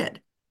 So we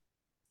did.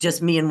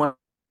 Just me and one of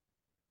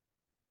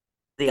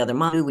the other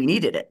mom knew we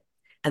needed it.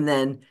 And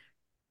then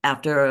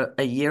after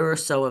a year or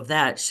so of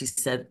that, she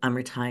said, I'm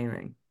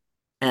retiring.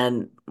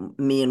 And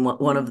me and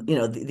one of,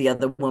 the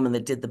other woman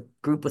that did the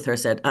group with her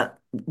said,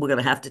 we're going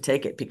to have to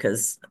take it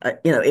because,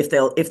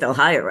 if they'll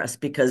hire us,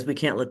 because we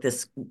can't let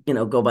this,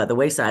 go by the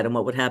wayside. And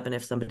what would happen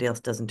if somebody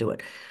else doesn't do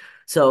it?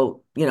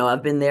 So,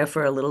 I've been there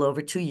for a little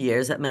over 2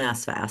 years at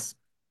MassFast,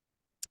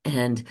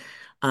 and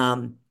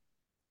um,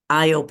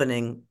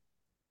 eye-opening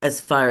as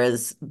far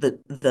as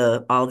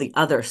the all the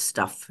other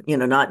stuff,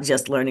 not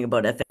just learning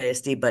about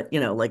FASD, but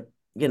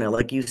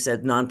like you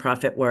said,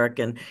 nonprofit work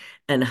and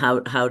how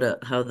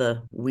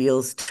the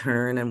wheels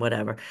turn and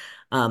whatever.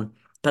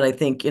 But I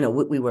think,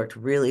 we worked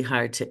really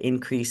hard to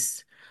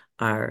increase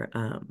our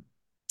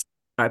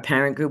our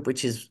parent group,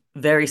 which is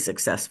very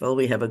successful.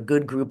 We have a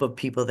good group of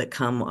people that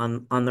come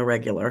on the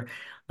regular,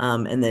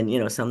 and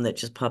then some that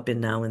just pop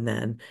in now and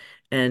then,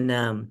 and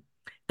um,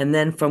 and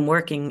then from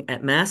working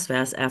at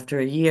MassFast after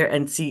a year,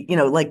 and see,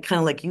 like kind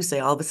of like you say,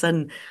 all of a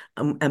sudden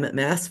I'm at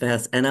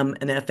MassFast and I'm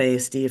an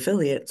FASD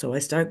affiliate, so I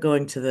start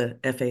going to the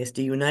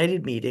FASD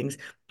United meetings.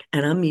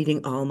 And I'm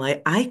meeting all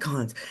my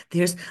icons.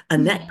 There's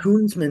Annette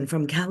Koonsman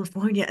from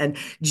California and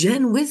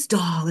Jen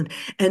Wisdahl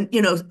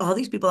and all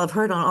these people I've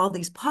heard on all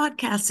these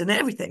podcasts and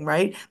everything,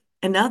 right?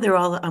 And now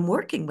I'm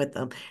working with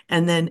them.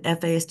 And then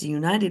FASD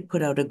United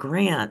put out a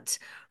grant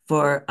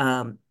for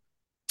an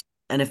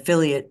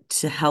affiliate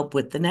to help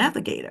with the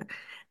navigator.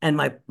 And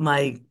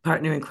my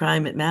partner in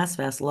crime at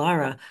MassFast,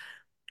 Laura,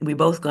 we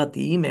both got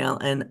the email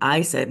and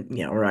I said,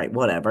 yeah, all right,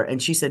 whatever.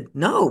 And she said,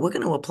 no, we're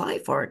going to apply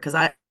for it because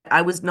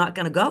I was not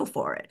going to go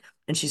for it.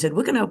 And she said,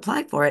 we're going to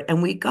apply for it.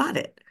 And we got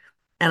it.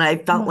 And I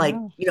felt like,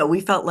 Wow.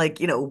 we felt like,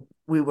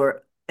 we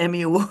were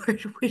Emmy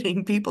Award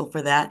winning people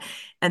for that.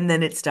 And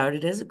then it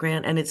started as a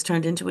grant and it's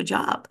turned into a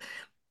job.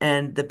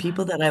 And the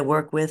people Wow. that I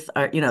work with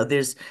are,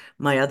 there's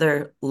my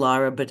other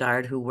Laura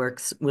Bedard who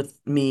works with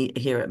me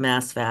here at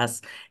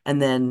MassFast,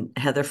 and then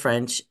Heather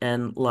French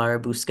and Laura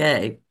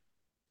Bousquet.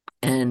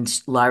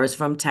 And Laura's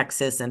from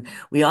Texas, and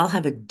we all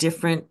have a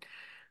different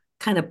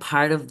kind of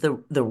part of the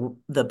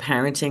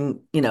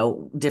parenting,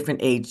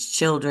 different age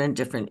children,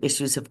 different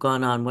issues have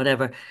gone on,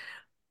 whatever.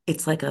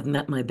 It's like I've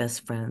met my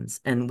best friends,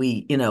 and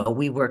we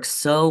work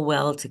so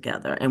well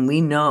together, and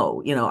we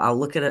know, I'll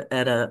look at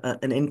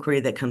an inquiry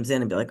that comes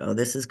in and be like, oh,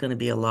 this is going to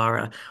be a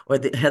Laura, or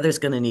Heather's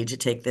going to need to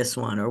take this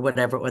one, or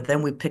whatever, or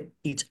then we pick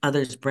each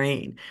other's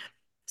brain.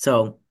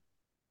 So,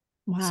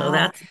 so Wow.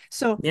 that's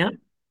So yeah,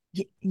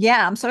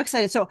 Yeah, I'm so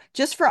excited. So,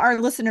 just for our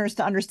listeners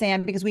to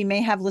understand, because we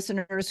may have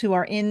listeners who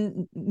are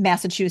in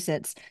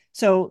Massachusetts.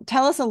 So,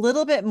 tell us a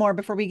little bit more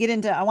before we get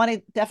into. I want to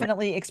right,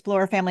 definitely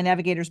explore Family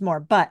Navigators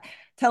more, but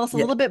tell us a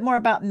yeah, little bit more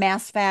about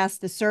MassFast,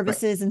 the right.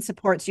 services and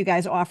supports you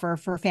guys offer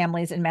for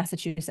families in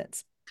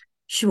Massachusetts.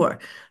 Sure.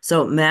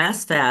 So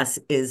Mass Fast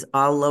is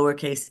all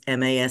lowercase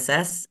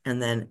MASS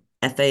and then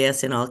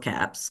FAS in all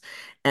caps.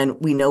 And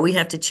we know we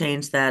have to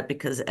change that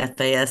because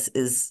FAS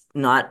is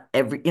not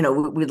every,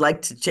 we'd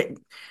like to change.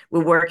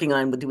 We're working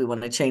on, do we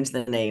want to change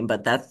the name?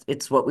 But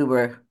it's what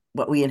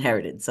we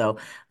inherited. So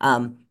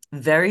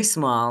very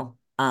small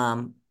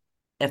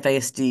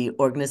FASD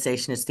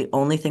organization. It's the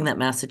only thing that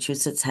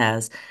Massachusetts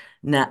has.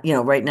 Now,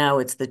 right now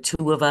it's the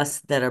two of us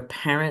that are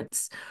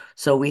parents,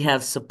 so we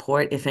have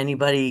support. If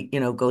anybody,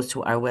 goes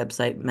to our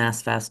website,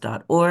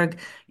 massfast.org,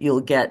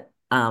 you'll get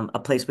a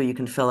place where you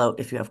can fill out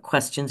if you have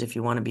questions, if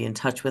you want to be in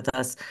touch with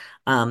us.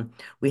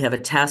 We have a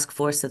task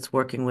force that's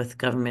working with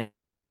government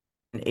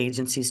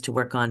agencies to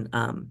work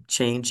on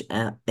change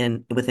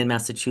within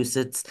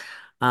Massachusetts,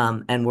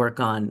 and work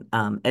on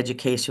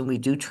education. We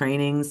do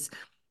trainings.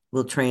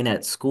 We'll train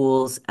at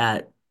schools,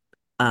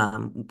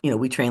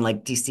 we train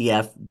like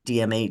DCF,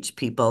 DMH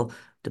people,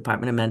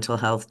 Department of Mental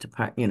Health,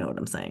 you know what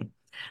I'm saying.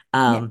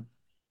 Yeah. Um,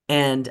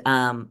 and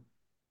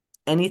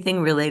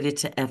anything related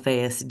to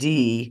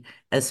FASD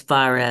as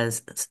far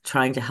as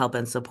trying to help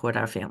and support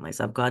our families.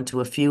 I've gone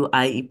to a few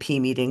IEP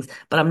meetings,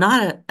 but I'm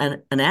not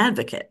an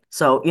advocate.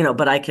 So,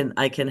 but I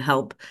can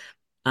help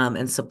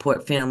and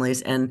support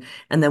families. And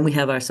then we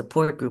have our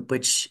support group,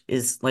 which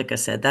is, like I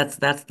said, that's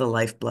the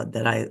lifeblood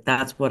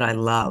that's what I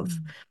love,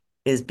 Mm,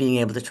 is being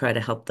able to try to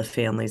help the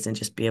families and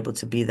just be able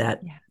to be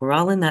that. yeah. We're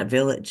all in that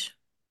village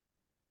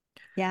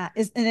Yeah.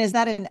 Is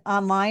that an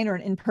online or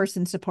an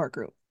in-person support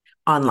group?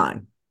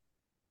 online.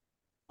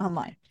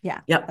 Online.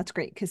 Yeah. Yep. That's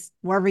great because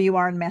wherever you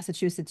are in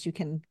Massachusetts, you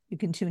can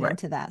tune Right.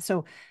 into that.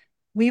 So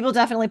we will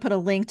definitely put a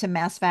link to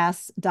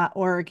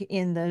massfast.org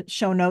in the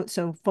show notes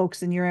so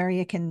folks in your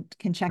area can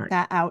check Right.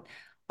 that out.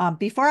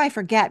 Before I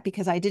forget,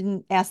 because I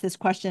didn't ask this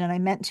question and I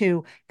meant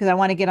to, because I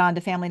want to get on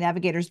to Family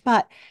Navigators,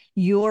 but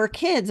your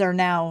kids are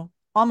now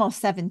almost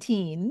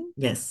 17.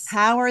 Yes.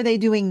 How are they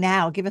doing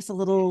now? Give us a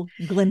little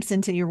glimpse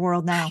into your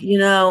world now. You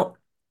know,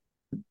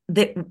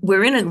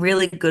 we're in a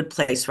really good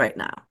place right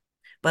now.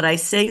 But I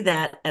say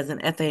that as an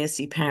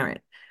FASC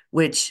parent,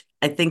 which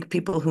I think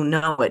people who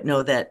know it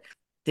know that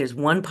there's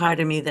one part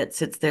of me that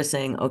sits there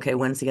saying, okay,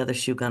 when's the other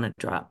shoe gonna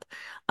drop?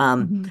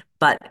 Mhm.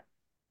 But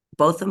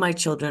both of my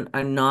children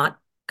are not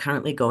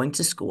currently going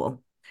to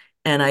school.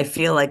 And I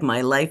feel like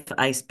my life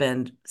I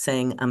spend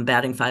saying I'm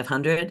batting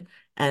 500,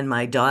 and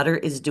my daughter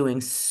is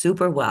doing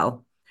super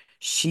well.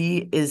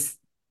 She is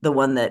the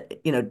one that,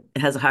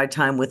 has a hard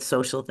time with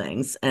social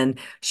things, and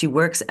she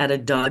works at a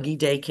doggy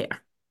daycare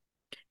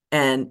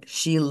and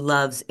she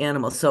loves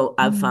animals. So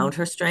I've Mm. found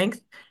her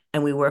strength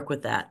and we work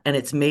with that. And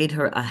it's made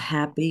her a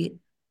happy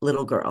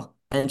little girl.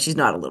 And she's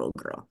not a little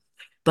girl.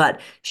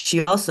 But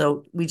she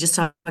also, we just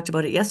talked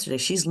about it yesterday.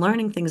 She's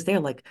learning things there,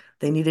 like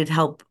they needed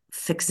help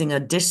fixing a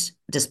dish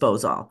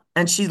disposal.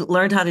 And she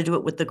learned how to do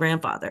it with the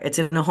grandfather. It's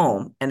in a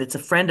home and it's a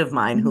friend of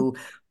mine Mhm. who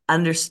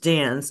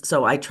understands.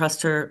 So I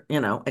trust her,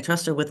 I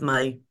trust her with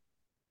my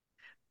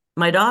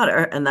daughter,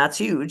 and that's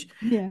huge.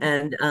 Yeah.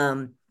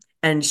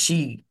 And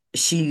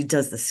she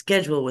does the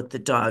schedule with the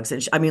dogs,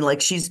 and I mean,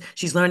 like she's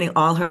learning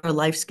all her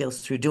life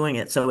skills through doing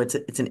it. So it's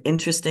an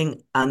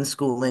interesting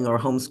unschooling or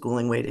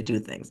homeschooling way to do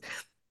things.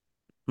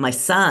 My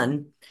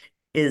son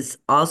is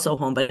also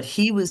home, but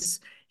he was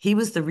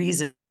the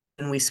reason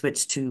we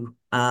switched to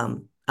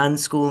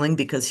unschooling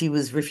because he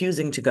was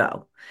refusing to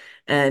go.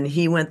 And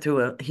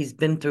he's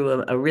been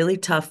through a really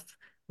tough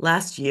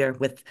last year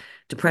with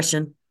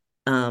depression,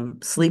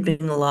 Mhm.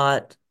 sleeping a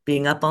lot,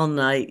 being up all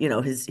night.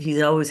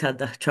 He's always had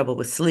the trouble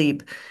with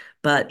sleep,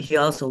 but he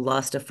also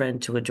lost a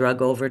friend to a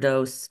drug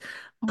overdose.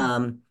 Oh.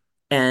 Um,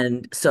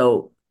 and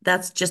so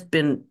that's just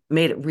been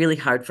made it really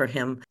hard for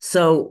him.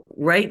 So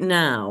right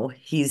now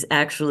he's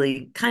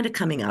actually kind of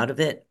coming out of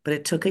it, but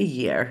it took a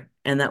year,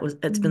 and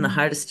it's been the Mm.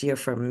 hardest year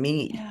for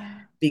me.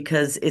 Yeah.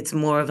 because it's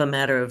more of a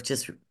matter of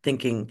just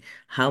thinking,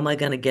 how am I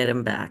going to get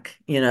him back,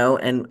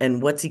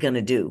 and what's he going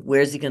to do?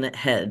 Where's he going to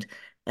head?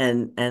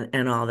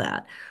 And all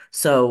that.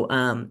 So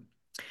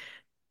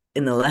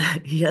in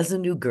the he has a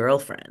new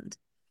girlfriend,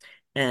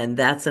 and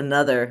that's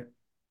another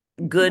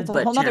That's good a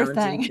but whole nother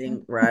challenging thing.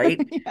 thing, right?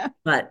 Yeah.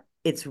 But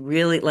it's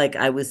really like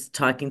I was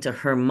talking to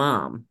her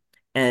mom,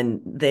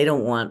 and they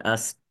don't want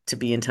us to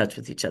be in touch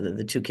with each other.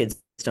 The two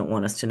kids don't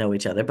want us to know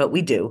each other, but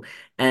we do.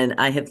 And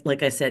I have,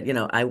 like I said,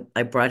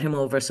 I brought him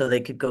over so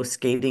they could go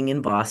skating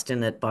in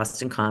Boston at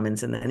Boston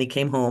Commons, and then he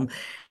came home,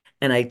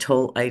 and I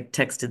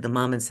texted the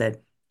mom and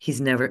said, he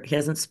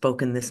hasn't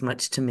spoken this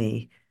much to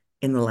me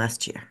in the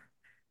last year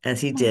as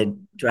he Oh,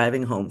 did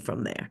driving home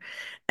from there.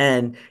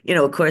 And,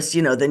 of course,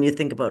 then you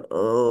think about,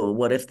 oh,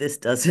 what if this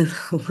doesn't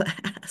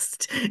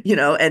last?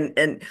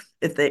 And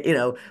if they,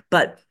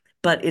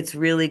 but it's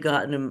really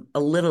gotten him a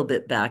little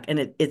bit back,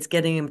 and it's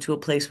getting him to a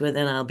place where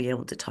then I'll be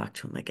able to talk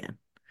to him again.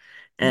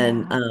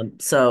 And yeah.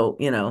 so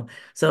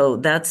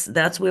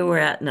that's where we're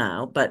at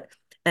now. But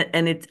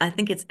and I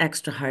think it's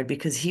extra hard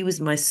because he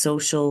was my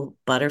social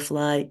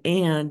butterfly,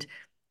 and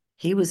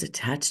he was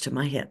attached to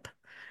my hip.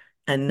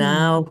 And Mm,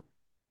 now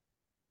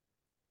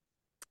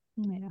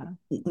yeah.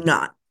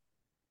 not.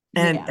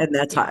 And Yeah. and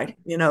that's Yeah. hard,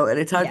 and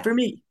it's hard Yeah. for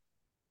me.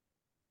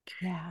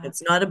 Yeah.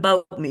 It's not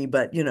about me,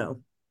 but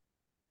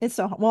It's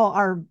so, well,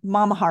 our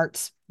mama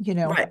hearts,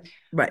 right,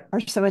 right. are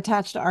so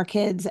attached to our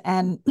kids.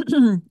 And,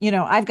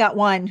 I've got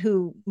one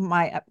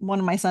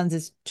of my sons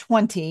is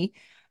 20,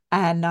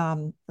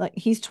 and like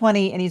he's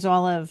 20 and he's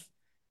all of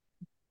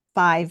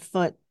 5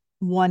 foot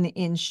 1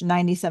 inch,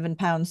 97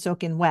 pounds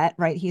soaking wet,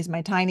 right? He's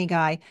my tiny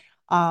guy.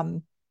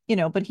 Um,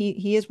 but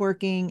he is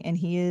working, and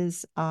he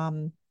is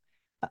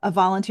a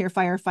volunteer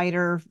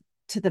firefighter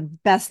to the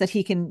best that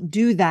he can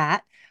do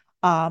that,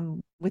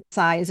 with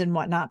size and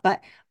whatnot.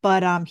 But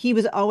he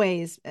was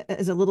always,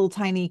 as a little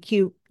tiny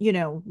cute,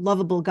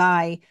 lovable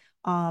guy.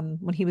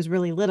 When he was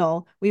really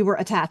little, we were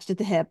attached at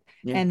the hip.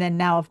 Yeah. And then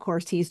now, of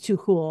course, he's too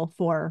cool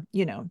for,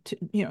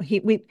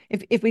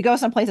 if we go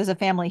someplace as a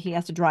family, he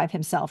has to drive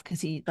himself because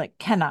he like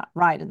cannot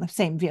ride in the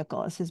same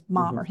vehicle as his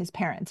mom or Hmm. his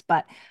parents.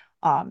 But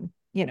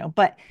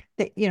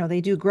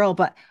they do grow.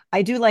 But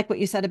I do like what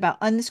you said about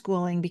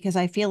unschooling, because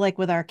I feel like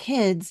with our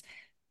kids,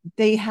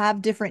 they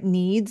have different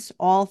needs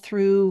all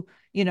through,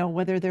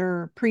 whether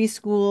they're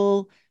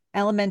preschool,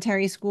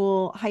 elementary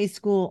school, high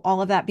school,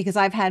 all of that. Because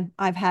I've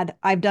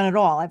done it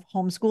all. I've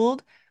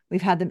homeschooled.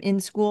 We've had them in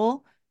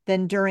school.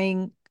 Then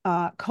during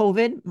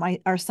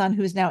COVID, our son,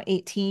 who's now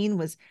 18,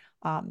 was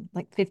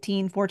like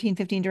 15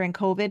 during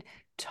COVID.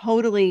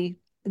 Totally,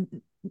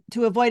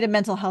 to avoid a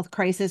mental health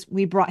crisis,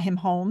 we brought him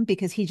home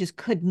because he just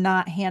could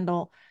not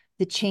handle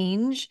the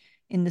change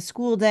in the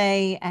school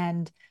day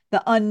and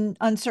the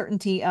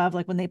uncertainty of,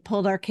 like, when they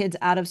pulled our kids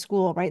out of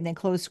school, right? And they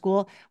closed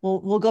school. Well,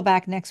 we'll go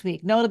back next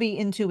week. No, it'll be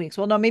in 2 weeks.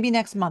 Well, no, maybe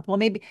next month. Well,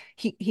 maybe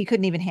he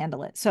couldn't even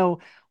handle it. So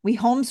we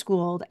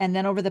homeschooled. And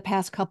then over the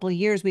past couple of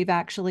years, we've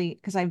actually,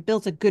 because I've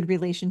built a good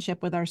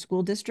relationship with our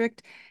school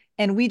district,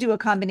 and we do a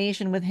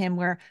combination with him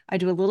where I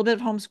do a little bit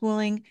of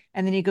homeschooling,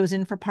 and then he goes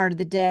in for part of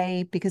the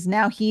day, because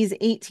now he's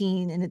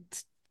 18 and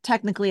it's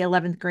technically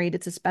 11th grade.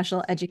 It's a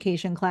special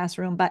education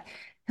classroom, but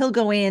he'll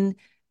go in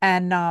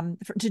and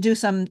to do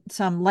some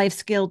life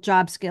skill,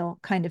 job skill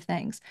kind of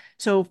things.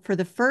 So for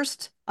the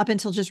first, up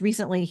until just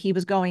recently, he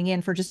was going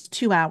in for just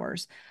 2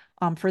 hours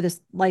for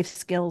this life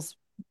skills,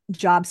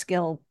 job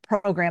skill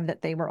program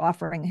that they were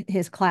offering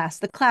his class,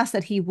 the class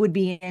that he would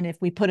be in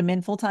if we put him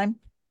in full time.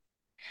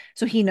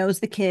 So he knows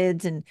the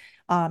kids, and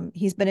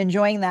he's been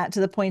enjoying that to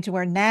the point to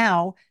where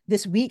now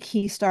this week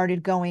he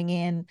started going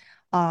in.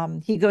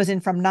 He goes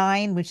in from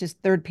 9, which is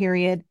third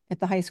period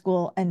at the high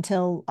school,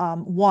 until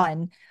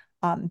 1,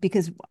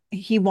 because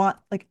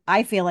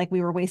I feel like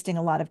we were wasting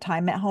a lot of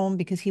time at home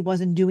because he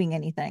wasn't doing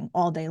anything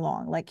all day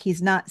long. Like,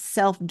 he's not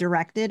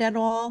self-directed at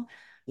all.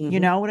 Hmm. You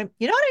know what I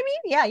mean?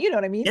 Yeah, you know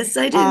what I mean. Yes,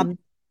 I do.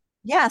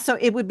 Yeah, so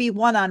it would be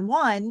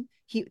one-on-one,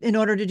 in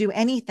order to do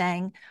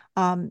anything.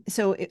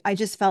 I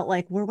just felt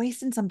like we're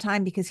wasting some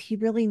time because he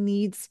really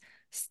needs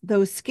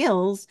those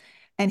skills,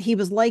 and he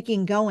was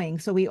liking going.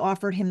 So we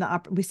offered him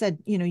we said,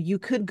 you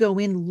could go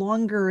in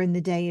longer in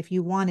the day if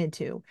you wanted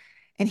to.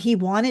 And he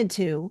wanted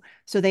to.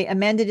 So they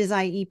amended his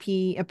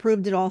IEP,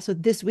 approved it all. So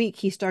this week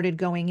he started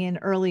going in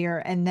earlier.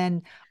 And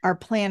then our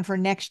plan for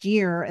next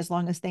year, as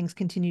long as things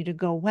continue to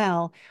go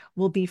well,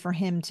 will be for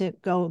him to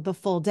go the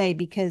full day,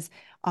 because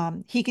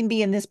he can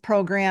be in this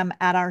program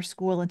at our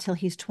school until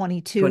he's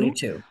 22,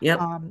 22. Yep.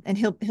 and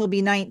he'll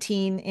be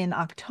 19 in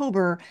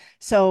October.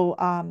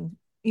 So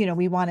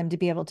we want him to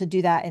be able to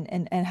do that,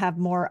 and have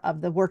more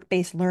of the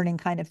work-based learning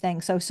kind of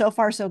thing. So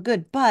far so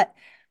good, but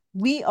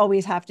we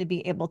always have to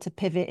be able to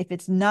pivot if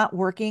it's not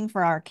working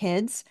for our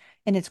kids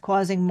and it's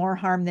causing more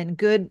harm than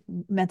good,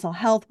 mental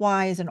health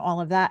wise and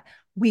all of that.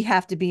 We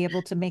have to be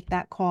able to make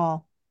that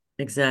call.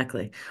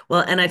 Exactly.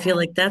 Well, and I feel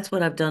Yeah. like that's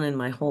what I've done in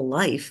my whole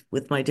life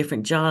with my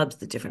different jobs,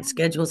 the different Yeah.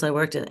 schedules I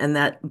worked in, and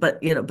that, but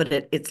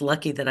it's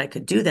lucky that I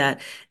could do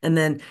that. And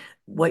then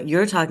what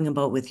you're talking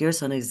about with your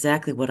son is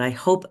exactly what I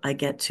hope I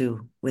get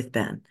to with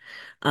Ben.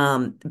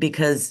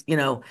 Because,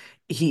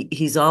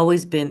 he's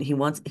always been, he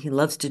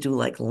loves to do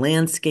like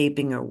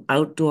landscaping or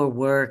outdoor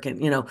work.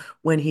 And,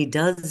 when he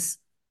does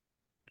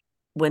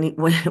when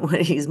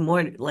he's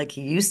more like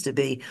he used to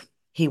be,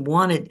 he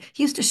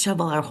used to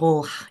shovel our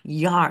whole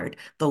yard,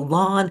 the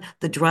lawn,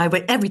 the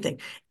driveway, everything.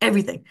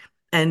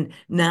 And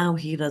now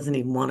he doesn't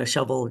even want to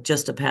shovel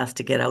just a path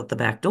to get out the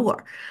back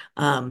door.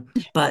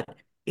 But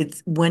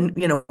it's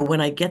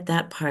when I get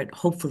that part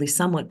hopefully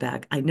somewhat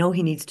back, I know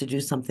he needs to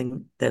do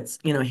something that's,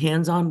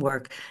 hands-on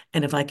work.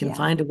 And if I can Yeah.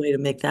 find a way to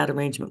make that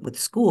arrangement with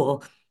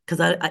school, because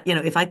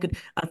if I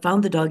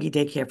found the doggy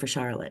daycare for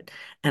Charlotte,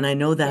 and I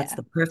know that's Yeah.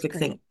 the It's perfect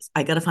great. thing.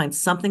 I got to find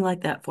something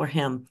like that for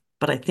him,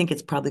 but I think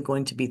it's probably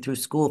going to be through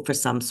school for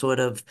some sort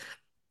of,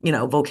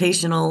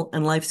 vocational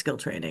and life skill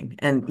training.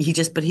 And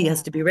but he has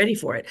Yeah. to be ready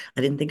for it.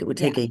 I didn't think it would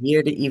Yeah. take a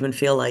year to even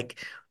feel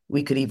like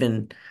we could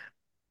even,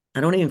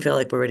 I don't even feel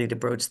like we're ready to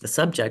broach the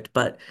subject,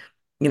 but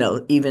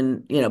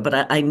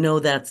but I know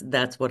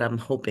that's what I'm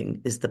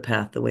hoping is the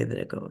path, the way that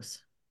it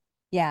goes.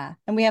 Yeah.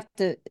 And we have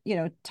to,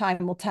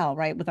 time will tell,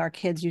 right? With our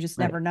kids, you just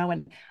Right. never know.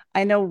 And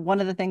I know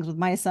one of the things with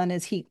my son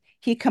is he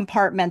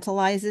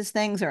compartmentalizes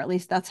things, or at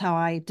least that's how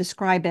I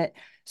describe it.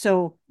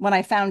 So when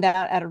I found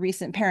out at a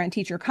recent parent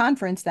teacher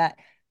conference that,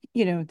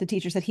 the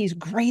teacher said he's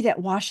great at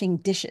washing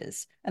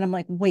dishes. And I'm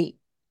like, wait,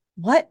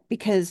 what?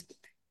 Because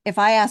if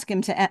I ask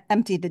him to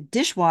empty the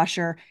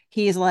dishwasher,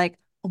 he's like,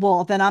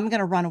 well, then I'm going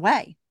to run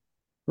away.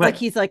 Like Right.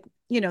 he's like,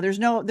 there's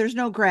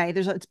no gray.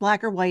 It's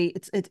black or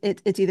white.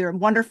 It's either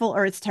wonderful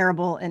or it's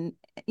terrible. And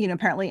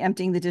apparently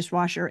emptying the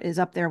dishwasher is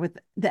up there with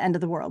the end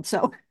of the world.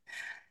 So,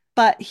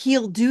 but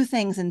he'll do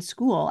things in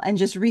school. And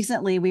just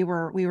recently we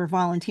were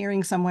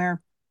volunteering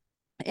somewhere,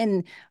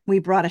 and we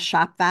brought a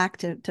shop vac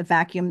to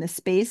vacuum the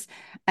space,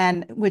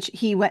 and which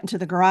he went into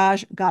the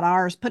garage, got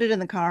ours, put it in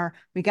the car.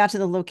 We got to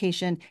the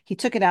location, he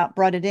took it out,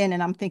 brought it in,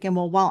 and I'm thinking,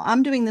 well, while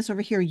I'm doing this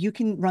over here, you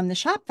can run the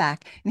shop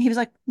vac. And he was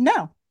like,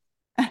 no.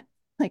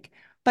 Like,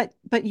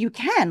 but you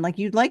can, like,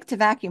 you'd like to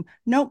vacuum.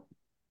 Nope.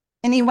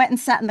 And he went and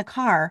sat in the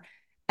car.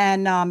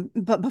 And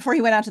but before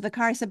he went out to the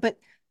car, I said, but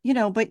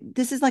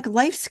this is like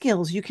life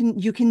skills. You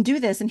can do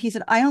this. And he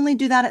said, I only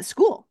do that at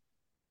school.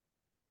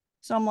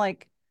 So I'm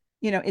like,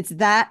 it's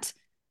that,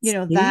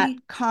 that See?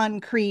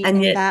 concrete And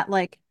and yet, that,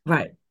 like,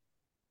 right,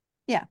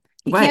 yeah,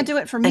 he can't right. do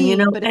it for And me,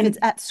 but if it's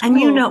at and school,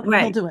 he'll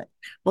right. do it.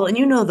 Well,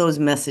 and those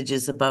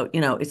messages about,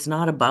 it's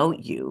not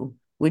about you,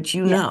 which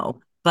Yeah.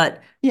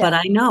 but Yeah.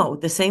 I know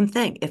the same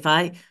thing. If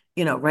I,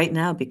 right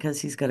now, because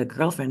he's got a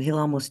girlfriend, he'll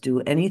almost do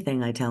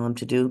anything I tell him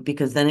to do,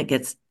 because then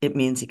it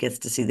means he gets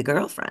to see the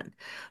girlfriend.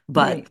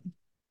 But Right.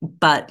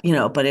 but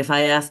if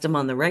I asked him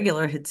on the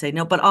regular, he'd say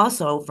no. But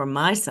also for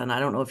my son, I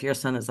don't know if your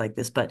son is like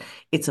this, but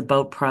it's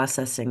about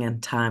processing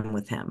and time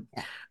with him.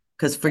 Yeah.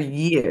 Because for Yeah.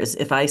 years,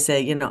 if I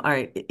say, all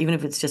right, even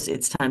if it's just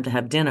it's time to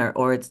have dinner,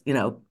 or it's,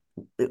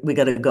 we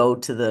got to go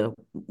to the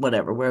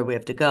whatever, where we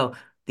have to go,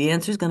 the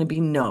answer is going to be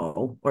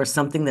no, or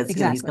something that's,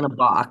 he's going Exactly. to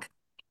balk.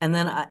 And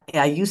then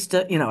I used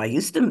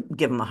to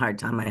give him a hard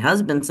time. My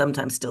husband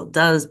sometimes still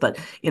does, but,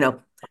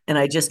 and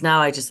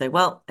now I just say,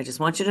 well, I just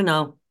want you to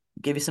know,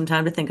 give you some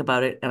time to think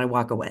about it. And I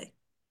walk away,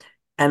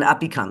 and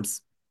up he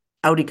comes,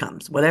 out he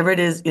comes, whatever it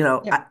is,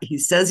 Yep. he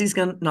says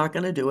not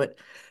going to do it.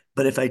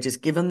 But if I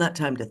just give him that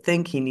time to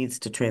think, he needs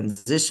to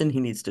transition.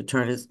 He needs to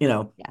turn his,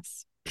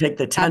 Yes. take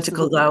the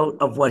tentacles Absolutely. out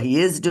of what he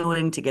is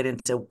doing to get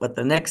into what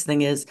the next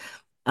thing is.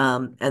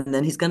 And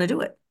then he's going to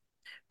do it.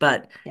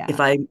 But Yeah.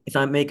 if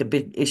I make a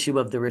big issue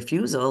of the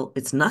refusal,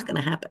 it's not going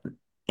to happen.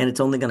 And it's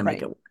only going to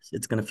make Right. it worse.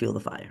 It's going to fuel the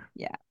fire.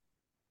 Yeah.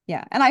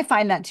 Yeah. And I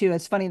find that too.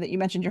 It's funny that you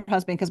mentioned your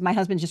husband, because my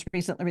husband just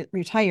recently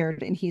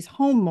retired and he's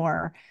home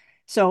more.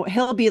 So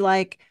he'll be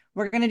like,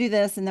 we're going to do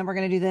this and then we're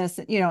going to do this,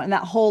 and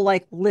that whole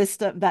like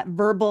list of that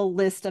verbal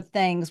list of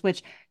things,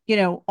 which,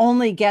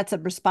 only gets a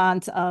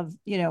response of,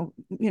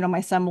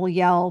 my son will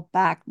yell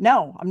back,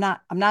 no, I'm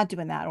not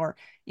doing that. Or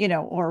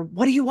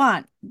what do you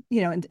want?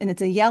 And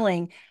it's a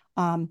yelling.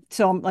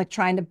 So I'm like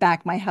trying to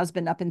back my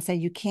husband up and say,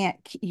 you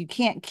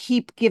can't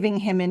keep giving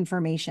him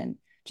information.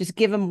 Just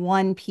give him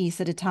one piece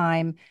at a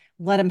time,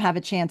 let him have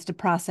a chance to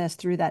process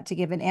through that to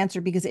give an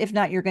answer, because if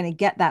not, you're going to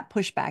get that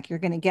pushback. You're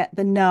going to get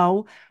the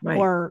no, Right.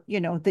 or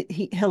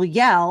he'll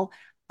yell,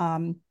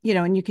 and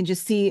you can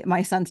just see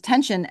my son's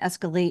tension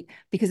escalate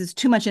because it's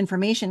too much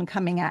information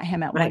coming at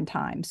him at one Right.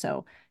 time.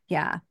 So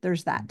yeah,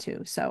 there's that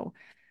too. So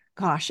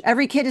gosh,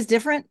 every kid is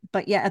different,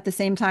 but yet at the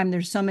same time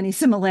there's so many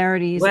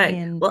similarities Right.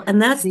 in Well,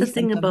 and that's the these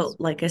thing symptoms.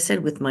 about, like I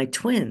said, with my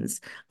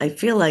twins, I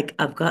feel like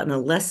I've gotten a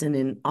lesson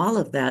in all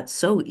of that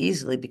so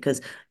easily,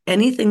 because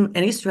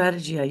any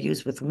strategy I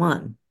use with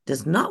one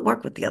does not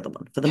work with the other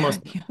one for the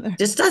most part.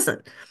 Just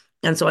doesn't.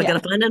 And so I got Yeah.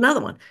 to find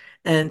another one.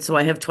 And so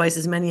I have twice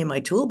as many in my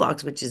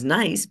toolbox, which is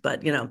nice.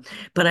 But,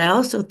 but I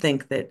also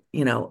think that,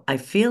 I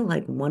feel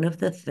like one of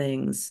the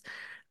things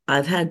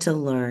I've had to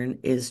learn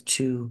is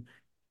to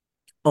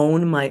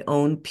own my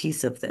own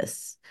piece of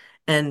this.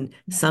 And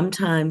Yeah.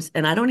 sometimes,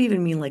 and I don't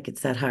even mean like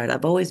it's that hard.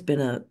 I've always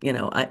been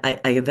I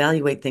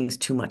evaluate things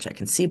too much. I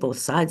can see both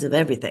sides of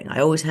everything. I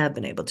always have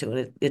been able to,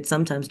 and it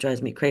sometimes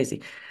drives me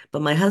crazy.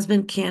 But my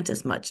husband can't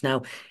as much.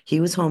 Now, he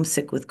was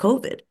homesick with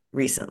COVID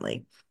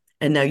recently.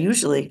 And now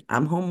usually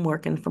I'm home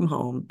working from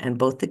home and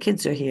both the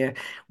kids are here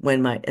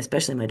when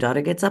especially my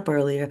daughter gets up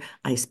earlier.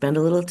 I spend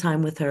a little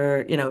time with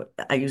her.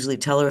 I usually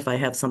tell her if I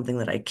have something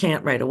that I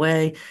can't right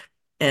away.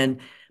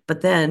 And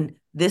but then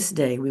this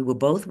day we were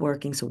both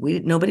working, so we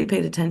nobody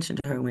paid attention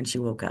to her when she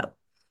woke up.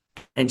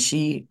 And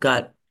she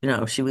got,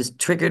 she was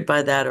triggered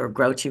by that or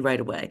grouchy right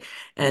away.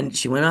 And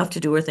she went off to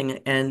do her thing.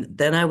 And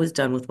then I was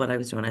done with what I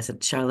was doing. I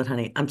said, Charlotte,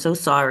 honey, I'm so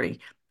sorry.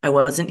 I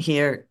wasn't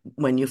here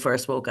when you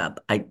first woke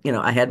up. I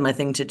had my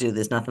thing to do.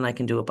 There's nothing I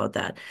can do about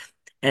that.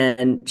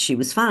 And she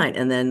was fine.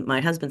 And then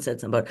my husband said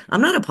something about,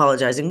 I'm not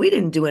apologizing. We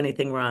didn't do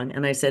anything wrong.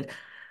 And I said,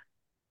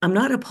 I'm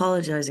not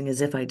apologizing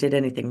as if I did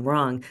anything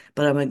wrong,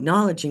 but I'm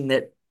acknowledging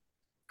that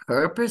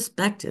her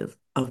perspective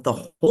of the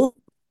whole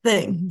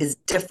thing Mhm. is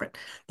different.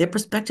 Their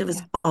perspective has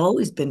Yeah.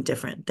 always been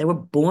different. They were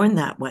born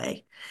that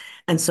way.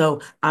 And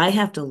so I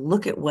have to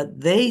look at what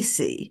they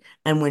see.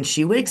 And when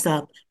she wakes Yeah.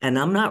 up and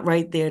I'm not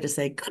right there to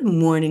say, Good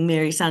morning,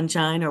 Mary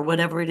Sunshine, or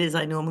whatever it is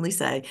I normally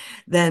say,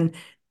 then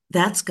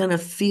that's going to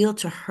feel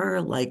to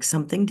her like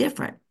something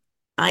different.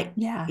 I,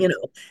 Yeah. you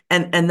know,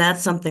 and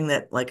that's something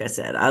that, like I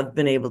said, I've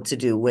been able to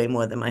do way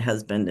more than my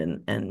husband,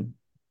 and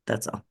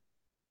that's all.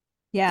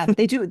 Yeah,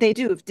 they do. They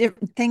do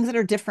different things that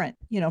are different.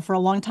 For a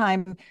long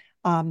time,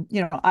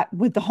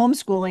 with the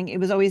homeschooling, it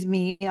was always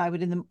me. I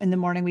would in the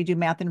morning we do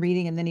math and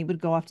reading, and then he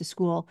would go off to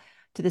school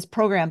to this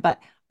program.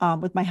 But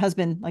with my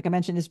husband, like I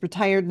mentioned, is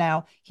retired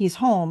now. He's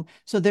home,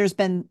 so there's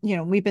been,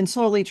 we've been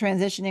slowly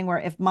transitioning where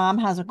if mom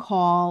has a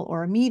call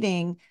or a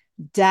meeting,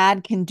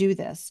 dad can do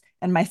this,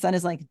 and my son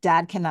is like,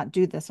 dad cannot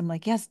do this. I'm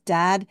like, yes,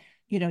 dad.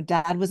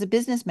 Dad was a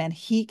businessman.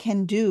 He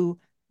can do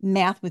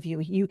math with you.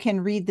 You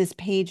can read this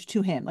page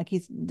to him. Like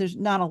there's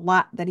not a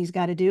lot that he's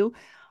got to do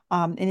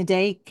in a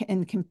day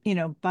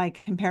by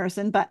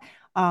comparison, but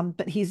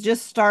he's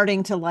just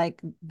starting to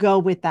like go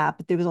with that.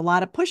 But there was a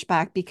lot of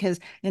pushback because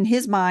in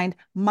his mind,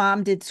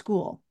 mom did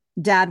school,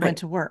 dad went Right.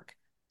 to work.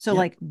 So Yeah.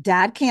 like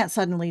dad can't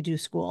suddenly do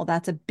school.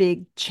 That's a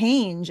big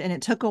change. And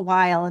it took a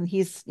while. And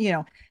he's,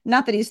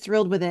 not that he's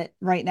thrilled with it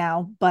right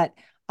now, but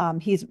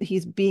he's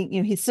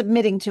being, he's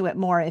submitting to it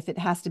more if it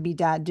has to be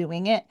dad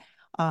doing it.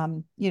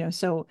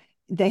 So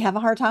they have a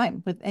hard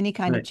time with any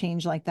kind of Right.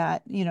 change like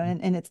that,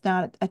 and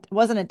it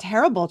wasn't a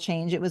terrible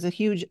change. It was a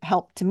huge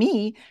help to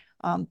me.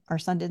 Our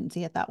son didn't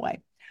see it that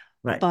way.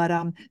 Right. But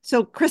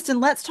so Kristen,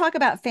 let's talk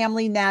about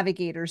family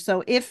navigators.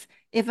 So if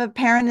a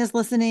parent is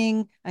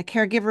listening, a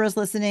caregiver is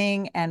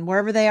listening, and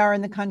wherever they are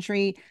in the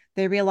country,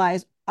 they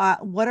realize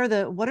what are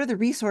the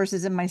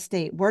resources in my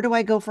state? Where do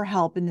I go for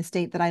help in the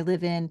state that I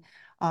live in?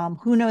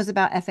 Who knows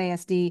about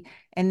FASD?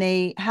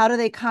 And how do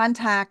they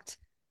contact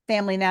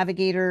family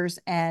navigators,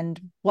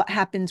 and what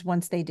happens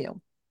once they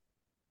do?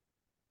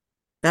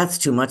 That's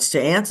too much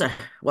to answer.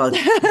 Well,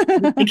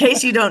 in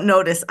case you don't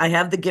notice, I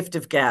have the gift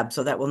of gab,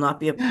 so that will not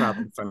be a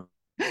problem for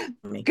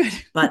me. Good.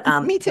 But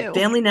Me the too.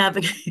 family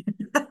navigate,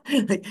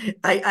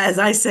 as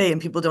I say, and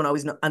people don't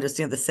always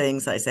understand the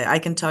sayings I say, I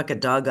can talk a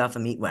dog off a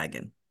meat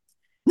wagon.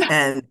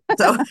 And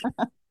so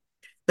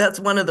that's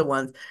one of the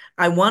ones.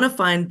 I want to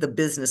find the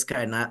business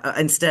card. And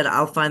instead,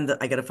 I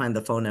got to find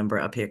the phone number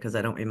up here because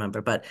I don't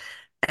remember. But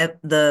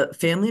the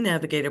Family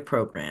Navigator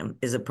program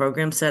is a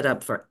program set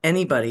up for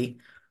anybody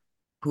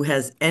who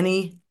has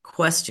any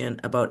question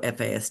about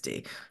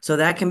FASD. So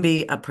that can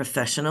be a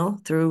professional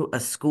through a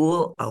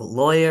school, a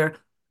lawyer,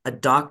 a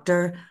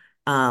doctor,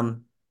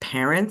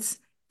 parents,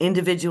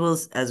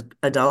 individuals as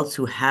adults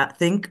who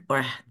think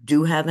or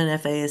do have an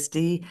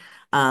FASD,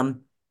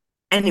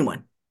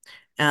 anyone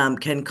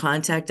can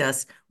contact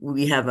us.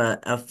 We have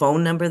a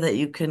phone number that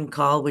you can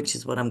call, which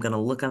is what I'm going to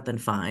look up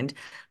and find.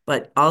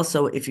 But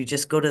also, if you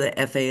just go to the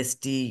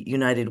FASD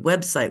United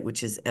website,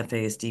 which is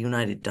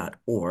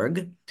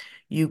fasdunited.org,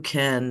 you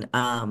can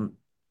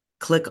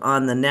click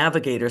on the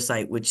navigator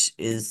site, which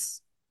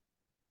is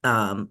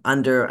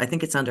I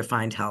think it's under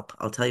Find Help.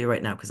 I'll tell you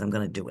right now because I'm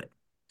going to do it,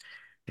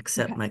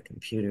 except Okay. my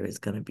computer is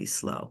going to be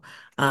slow.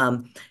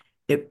 Um,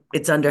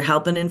 it's under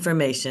Help and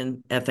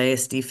Information,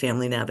 FASD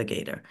Family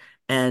Navigator.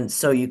 And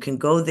so you can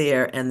go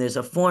there and there's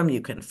a form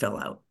you can fill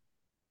out.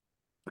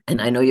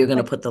 And I know you're going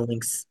to Like, put the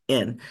links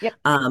in. yep.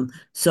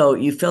 So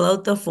you fill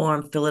out the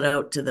form, fill it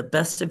out to the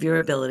best of your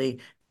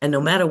ability. And no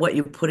matter what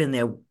you put in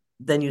there,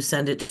 then you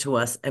send it to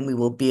us and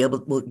we'll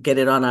get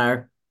it on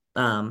our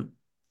um,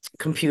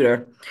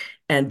 computer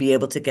and be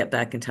able to get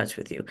back in touch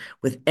with you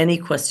with any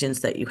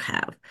questions that you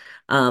have.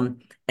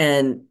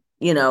 And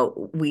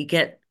we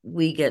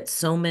get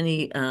so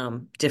many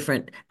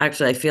different,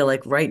 actually, I feel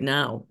like right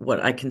now,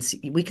 what I can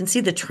see, we can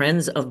see the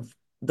trends of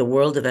the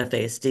world of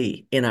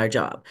FASD in our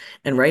job.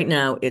 And right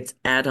now it's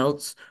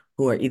adults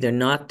who are either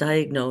not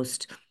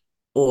diagnosed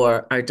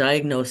or are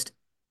diagnosed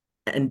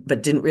and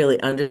but didn't really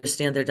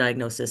understand their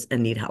diagnosis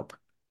and need help,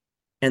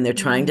 and they're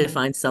trying to Mm,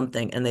 find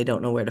something and they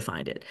don't know where to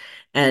find it.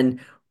 And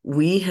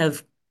we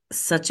have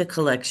such a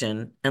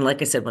collection. And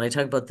like I said, when I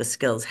talk about the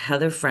skills,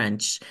 Heather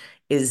French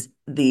is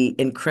the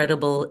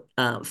incredible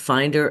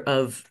finder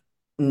of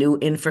new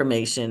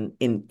information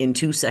in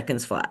 2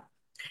 seconds flat.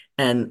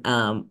 And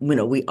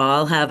we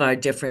all have our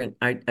different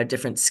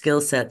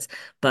skill sets,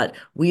 but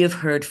we have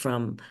heard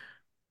from,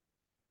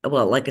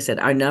 well, like I said,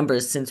 our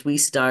numbers since we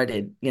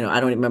started, I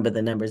don't remember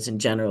the numbers in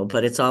general,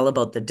 but it's all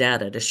about the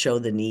data to show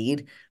the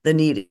need. The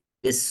need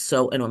is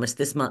so enormous.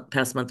 This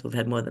past month, we've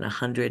had more than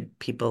 100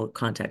 people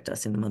contact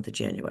us in the month of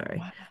January.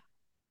 Wow.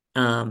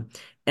 Um,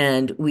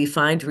 and we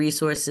find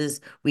resources.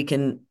 We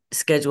can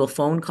schedule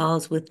phone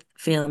calls with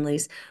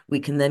families. We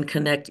can then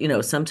connect,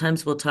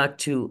 sometimes we'll talk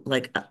to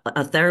like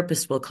a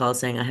therapist will call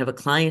saying, I have a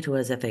client who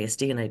has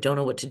FASD and I don't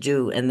know what to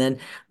do. And then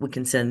we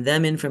can send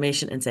them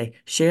information and say,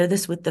 share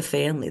this with the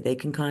family. They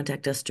can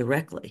contact us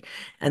directly.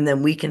 And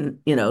then we can,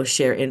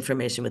 share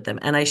information with them.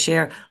 And I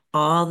share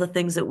all the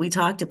things that we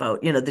talked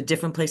about, the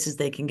different places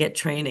they can get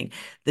training,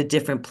 the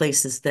different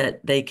places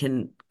that they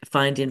can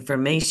find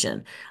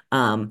information.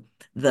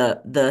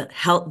 The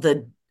health,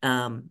 the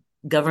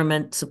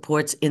government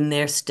supports in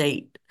their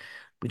state.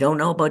 We don't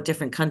know about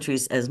different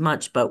countries as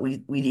much, but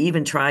we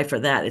even try for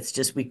that. It's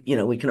just we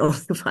can only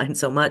find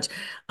so much.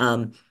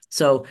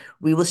 So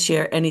we will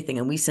share anything,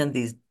 and we send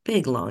these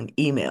big long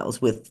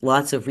emails with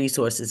lots of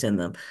resources in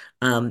them.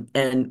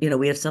 And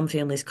we have some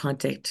families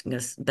contacting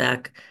us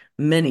back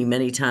many,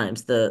 many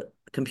times. The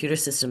computer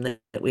system that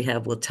we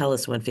have will tell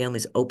us when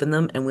families open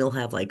them, and we'll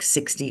have like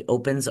 60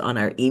 opens on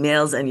our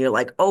emails. And you're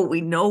like, oh,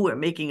 we know we're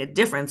making a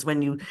difference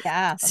when you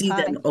Yeah, that's see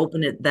them high.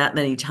 open it that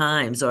many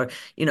times. Or,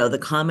 the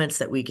comments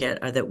that we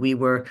get are that we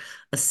were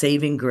a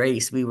saving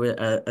grace. We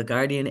were a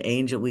guardian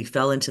angel. We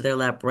fell into their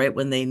lap right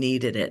when they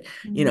needed it.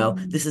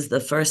 Mm. This is the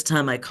first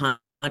time I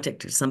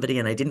contacted somebody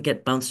and I didn't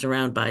get bounced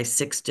around by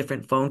 6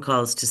 different phone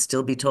calls to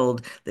still be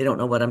told they don't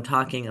know what I'm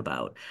talking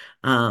about.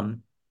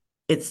 Um,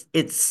 it's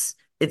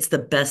the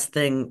best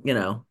thing,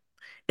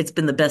 it's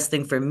been the best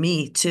thing for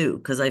me too,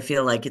 because I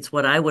feel like it's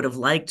what I would have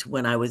liked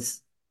when I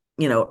was,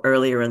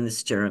 earlier in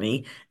this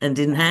journey and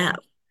didn't Yeah. have.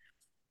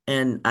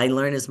 And I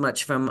learn as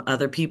much from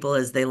other people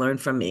as they learn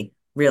from me,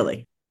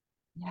 really.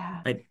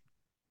 Yeah. I,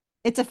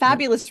 It's a I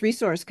fabulous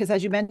resource because,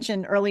 as you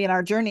mentioned early in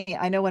our journey,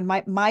 I know when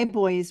my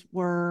boys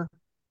were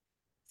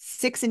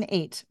 6 and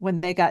 8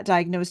 when they got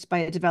diagnosed by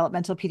a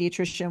developmental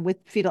pediatrician with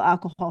fetal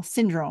alcohol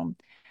syndrome.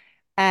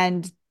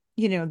 And,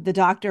 the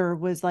doctor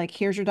was like,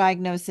 here's your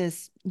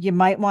diagnosis. You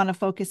might want to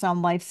focus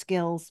on life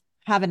skills.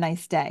 Have a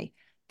nice day.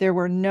 There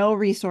were no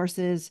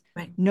resources,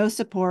 right, no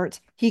support.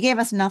 He gave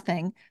us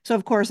nothing. So,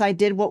 of course, I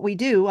did what we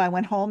do. I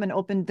went home and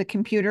opened the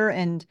computer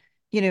and,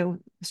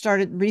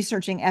 started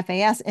researching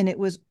FAS. And it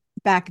was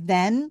back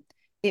then,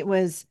 it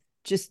was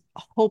just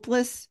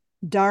hopeless,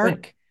 right,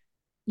 dark,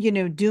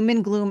 doom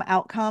and gloom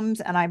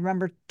outcomes. And I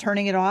remember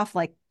turning it off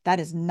like, that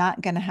is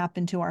not going to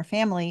happen to our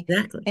family.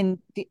 exactly. And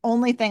the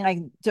only thing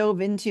I dove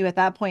into at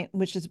that point,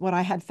 which is what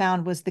I had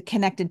found, was the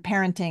connected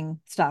parenting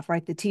stuff,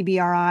 right? The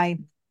TBRI.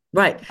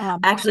 Right. Um,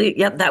 Actually,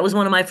 yep, that was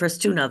one of my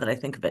first two now that I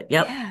think of it.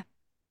 Yep. yeah.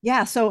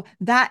 Yeah. So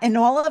that and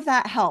all of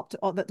that helped.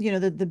 All the,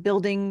 the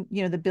building,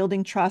 the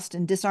building trust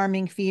and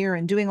disarming fear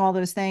and doing all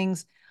those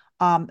things.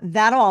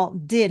 That all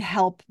did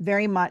help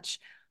very much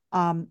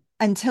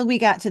until we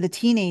got to the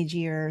teenage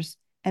years.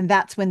 And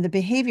that's when the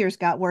behaviors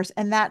got worse.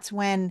 And that's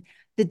when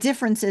the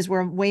differences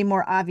were way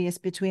more obvious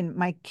between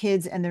my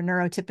kids and their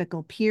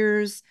neurotypical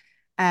peers.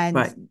 And,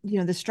 Right.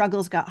 the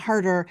struggles got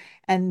harder.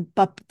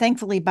 But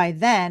thankfully by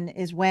then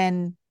is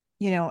when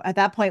at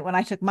that point when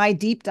I took my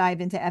deep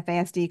dive into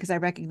FASD, because I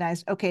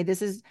recognized, okay,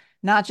 this is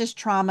not just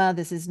trauma.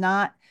 This is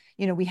not,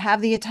 we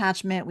have the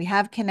attachment, we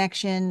have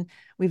connection,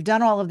 we've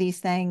done all of these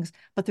things,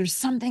 but there's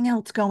something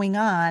else going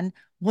on.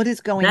 What is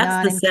going That's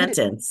on? the And could it,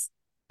 sentence.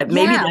 Maybe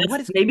yeah, that's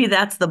what is, maybe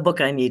that's the book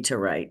I need to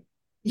write.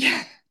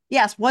 yeah,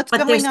 yes, what's But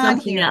going there's on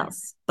something here?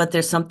 else. But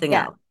there's something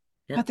Yeah. else.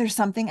 Yeah. But there's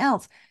something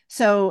else.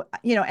 So,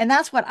 and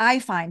that's what I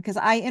find because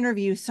I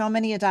interview so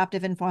many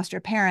adoptive and foster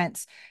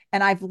parents,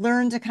 and I've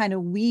learned to kind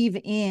of weave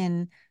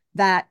in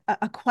that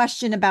a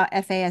question about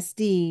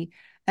FASD.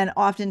 And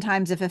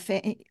oftentimes,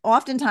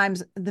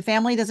 oftentimes the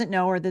family doesn't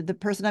know, or the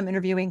person I'm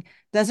interviewing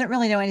doesn't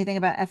really know anything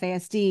about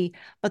FASD,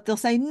 but they'll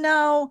say,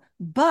 no,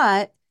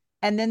 but,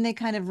 and then they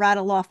kind of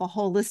rattle off a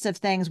whole list of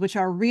things, which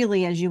are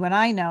really, as you and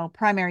I know,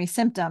 primary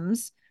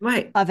symptoms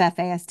Right. of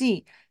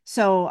FASD.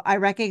 So I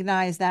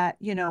recognize that,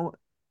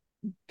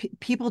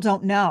 people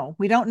don't know.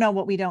 We don't know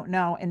what we don't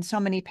know, and so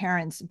many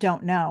parents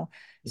don't know.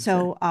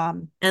 Exactly.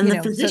 So, And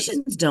the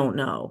physicians don't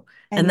know.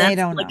 And and they that's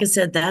don't like I know.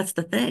 said, that's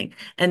the thing.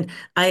 And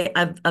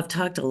I've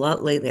talked a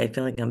lot lately. I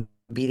feel like I'm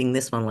beating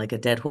this one like a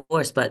dead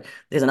horse, but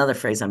there's another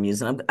phrase I'm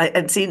using.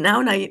 And see now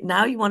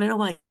you want to know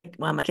why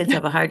my kids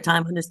have a hard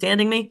time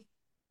understanding me?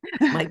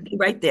 Might be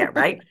right there,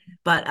 right?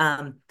 But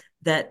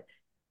that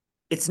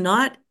it's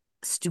not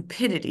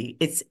stupidity,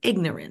 it's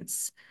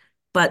ignorance.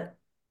 But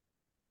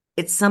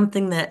it's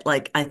something that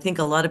like I think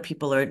a lot of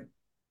people are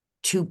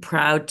too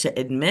proud to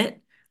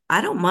admit.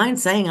 I don't mind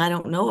saying I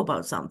don't know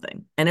about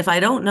something. And if I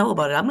don't know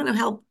about it, I'm going to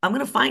help, I'm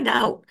going to find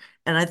out.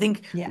 And I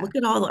think, Yeah. look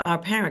at all our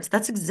parents.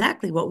 That's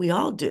exactly what we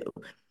all do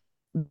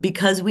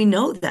because we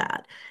know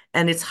that.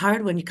 And it's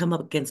hard when you come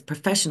up against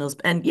professionals.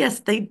 And yes,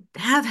 they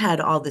have had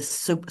all this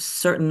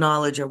certain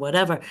knowledge or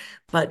whatever.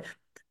 But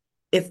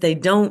if they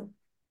don't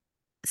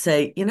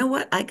say, you know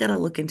what, I got to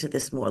look into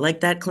this more, like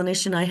that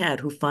clinician I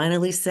had who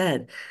finally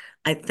said,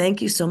 I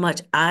thank you so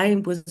much.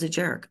 I was a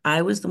jerk.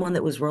 I was the one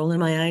that was rolling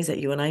my eyes at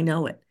you, and I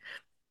know it.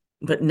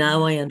 But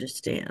now Yeah. I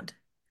understand.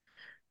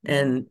 Yeah.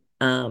 And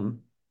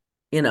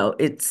you know,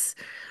 it's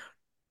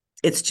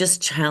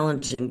just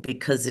challenging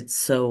because it's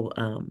so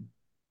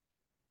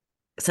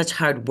such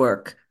hard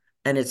work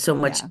and it's so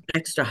much Yeah.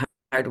 extra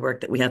hard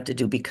work that we have to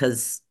do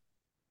because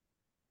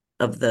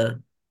of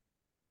the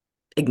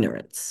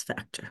ignorance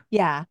factor.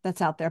 Yeah,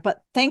 that's out there.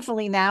 But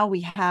thankfully now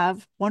we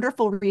have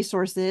wonderful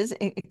resources,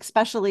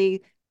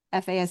 especially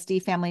FASD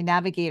Family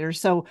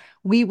Navigators. So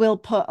we will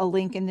put a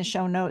link in the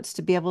show notes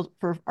to be able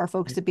for our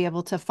folks to be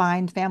able to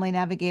find Family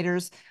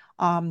Navigators.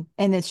 And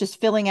it's just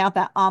filling out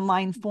that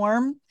online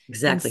form, and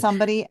Exactly.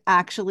 somebody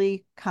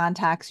actually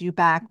contacts you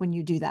back when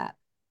you do that.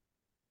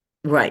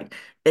 Right.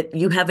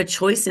 You have a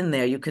choice in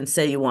there. You can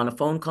say you want a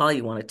phone call,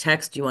 you want a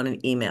text, you want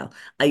an email.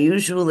 I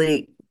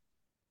usually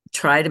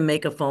try to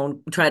make a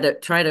phone, try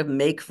to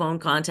make phone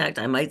contact.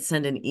 I might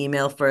send an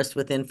email first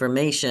with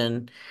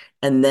information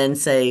and then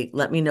say,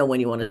 let me know when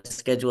you want to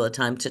schedule a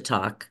time to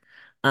talk.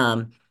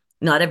 Um,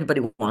 Not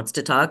everybody wants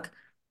to talk.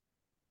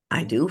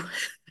 I do.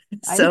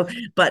 I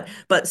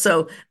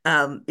So,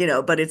 you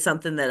know, but it's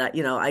something that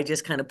I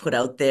just kind of put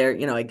out there,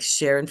 I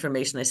share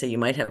information. I say you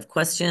might have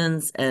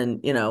questions and,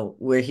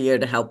 we're here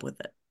to help with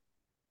it.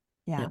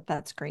 Yeah, Yeah.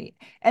 that's great.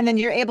 And then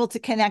you're able to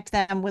connect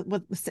them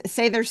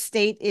say their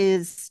state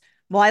is,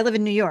 well, I live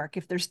in New York.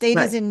 If their state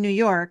is Right. in New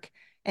York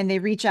and they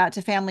reach out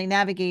to Family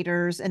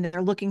Navigators and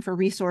they're looking for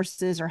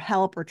resources or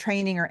help or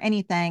training or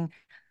anything,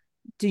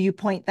 do you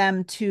point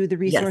them to the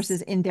resources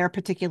Yes. in their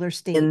particular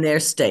state? In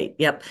their state.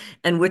 Yep.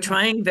 And we're Okay.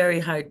 trying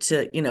very hard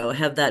to,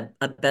 have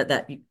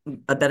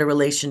a better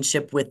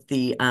relationship with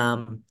the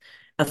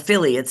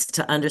affiliates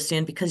to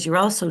understand because you're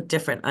all so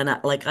different. And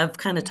like I've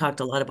kind of Yeah. talked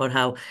a lot about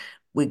how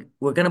we're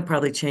going to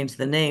probably change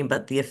the name,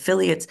 but the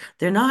affiliates,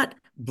 they're not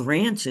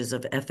branches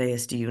of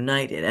FASD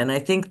United. And I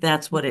think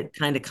that's what Yeah. it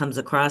kind of comes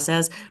across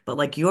as. But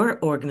like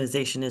your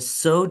organization is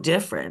so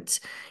different,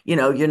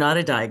 you're not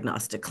a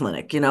diagnostic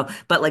clinic,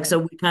 but like, Right. so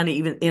we kind of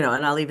even,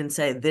 and I'll even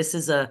say this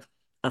is a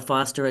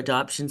foster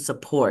adoption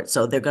support.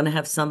 So they're going to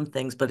have some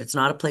things, but it's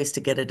not a place to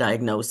get a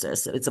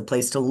diagnosis. It's a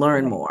place to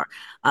learn Right. more.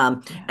 Yeah.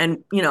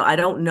 And, I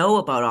don't know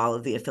about all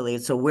of the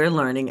affiliates, so we're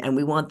learning and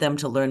we want them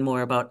to learn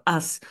more about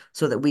us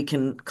so that we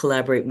can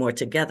collaborate more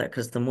together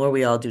because the more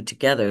we all do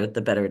together,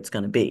 the better it's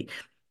going to be.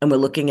 And we're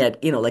looking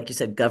at, like you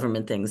said,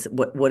 government things.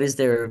 What is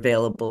there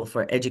available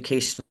for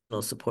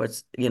educational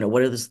supports?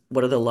 What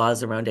are the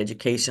laws around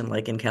education,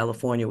 like in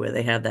California, where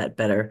they have that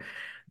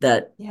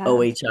Yeah.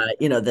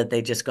 OHI, that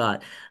they just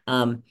got.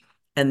 Um,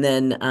 and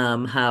then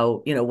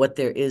how, what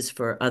there is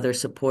for other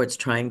supports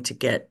trying to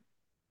get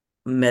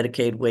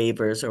Medicaid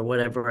waivers or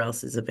whatever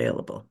else is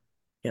available.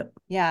 Yep.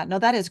 Yeah, no,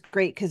 that is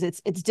great because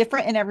it's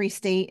different in every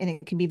state and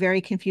it can be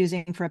very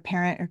confusing for a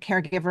parent or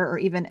caregiver or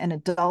even an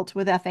adult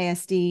with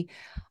FASD.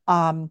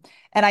 And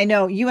I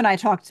know you and I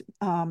talked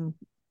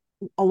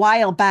a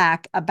while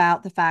back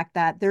about the fact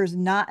that there's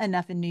not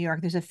enough in New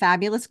York. There's a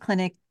fabulous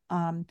clinic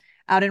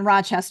out in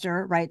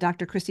Rochester, right?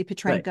 Dr. Christy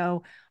Right.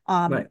 Petrenko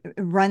Right.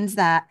 runs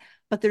that,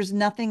 but there's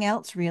nothing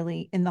else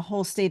really in the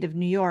whole state of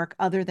New York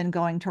other than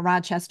going to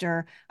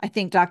Rochester. I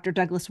think Dr.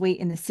 Douglas Waite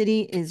in the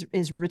city is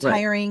Right.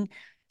 retiring.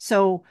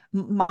 So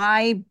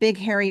my big,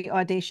 hairy,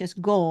 audacious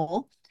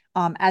goal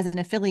as an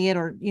affiliate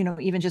or,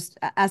 even just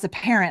as a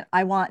parent,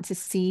 I want to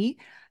see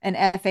an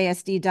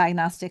FASD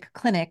diagnostic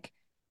clinic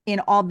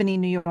in Albany,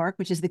 New York,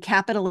 which is the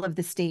capital of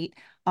the state.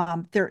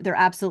 There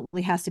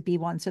absolutely has to be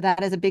one. So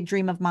that is a big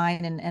dream of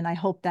mine, and I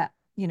hope that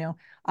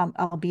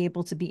I'll be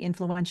able to be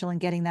influential in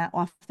getting that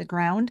off the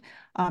ground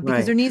because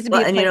Right. there needs to be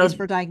Well, a and place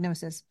for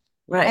diagnosis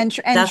right. and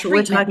That's what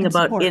we're treatment talking and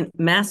about support. in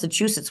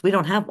Massachusetts. We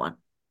don't have one.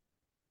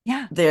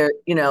 Yeah, There,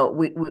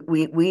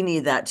 we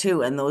need that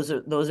too. And those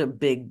are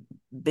big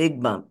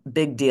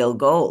deal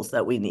goals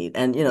that we need.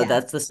 And yeah,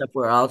 that's the stuff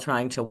we're all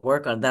trying to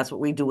work on. That's what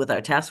we do with our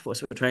task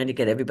force. We're trying to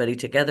get everybody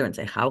together and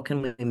say, how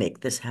can we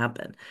make this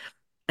happen?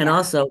 And yeah.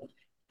 also,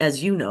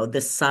 as you know, the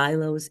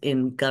silos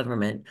in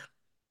government,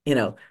 you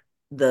know,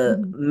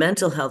 the Mhm.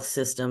 mental health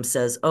system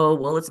says, oh,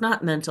 well, it's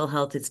not mental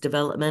health, it's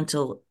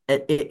developmental,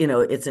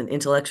 it's an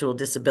intellectual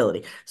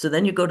disability. So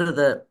then you go to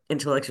the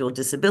intellectual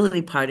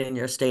disability part in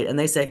your state and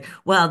they say,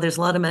 well, there's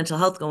a lot of mental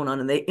health going on.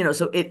 And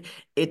so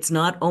it's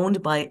not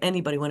owned by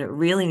anybody when it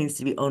really needs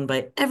to be owned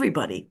by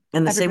everybody.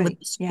 And the same with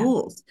Everybody. the Yeah,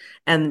 schools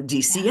and yeah,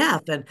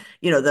 DCF and,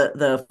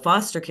 the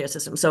foster care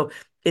system. So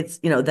it's,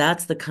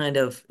 that's the kind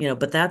of,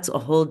 but that's a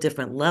whole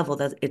different level.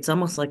 That it's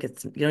almost like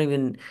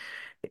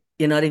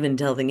you're not even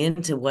delving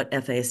into what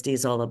FASD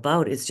is all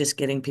about. It's just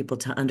getting people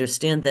to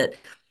understand that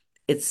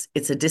it's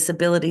a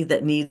disability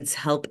that needs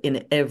help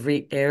in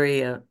every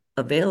area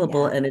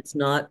available Yeah. and it's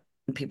not,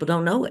 people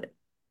don't know it.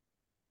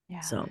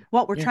 Yeah. So,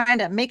 Well, we're yeah, trying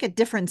to make a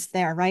difference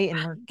there, right?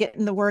 And we're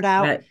getting the word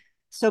out. right.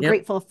 So Yep,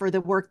 grateful for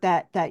the work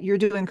that you're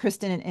doing,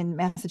 Kristen, in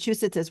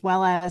Massachusetts, as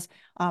well as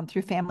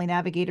through Family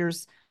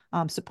Navigators,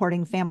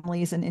 supporting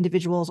families and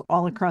individuals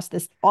all across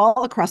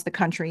the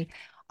country.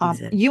 You and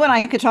exactly.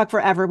 I could talk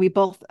forever. We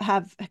both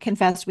have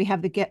confessed we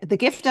have the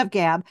gift of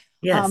gab.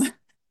 Um, Yes.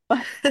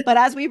 but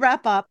as we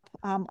wrap up,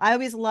 I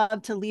always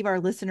love to leave our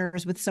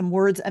listeners with some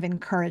words of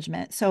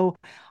encouragement. So,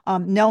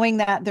 knowing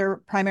that they're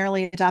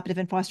primarily adoptive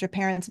and foster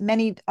parents,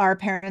 many are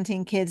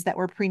parenting kids that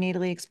were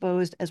prenatally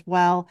exposed as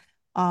well.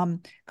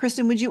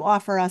 Kristen, would you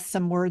offer us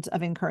some words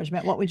of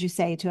encouragement? What would you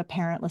say to a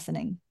parent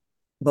listening?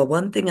 But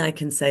one thing I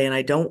can say, and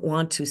I don't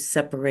want to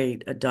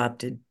separate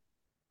adopted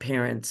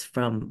parents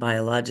from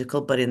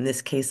biological, but in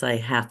this case, I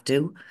have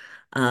to.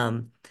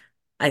 Um,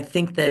 I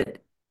think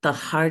that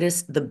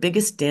the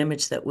biggest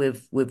damage that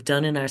we've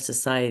done in our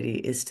society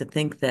is to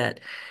think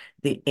that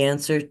the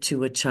answer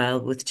to a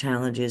child with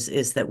challenges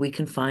is that we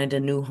can find a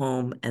new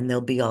home and they'll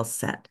be all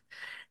set.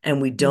 And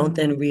we don't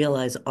then Mm,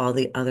 realize all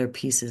the other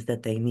pieces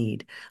that they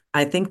need.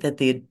 I think that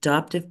the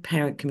adoptive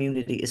parent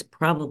community is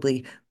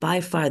probably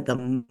by far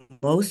the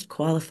most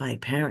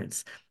qualified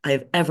parents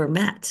I've ever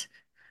met.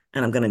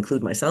 And I'm going to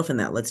include myself in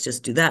that. Let's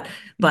just do that.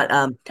 But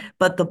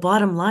the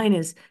bottom line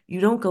is you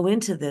don't go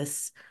into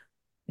this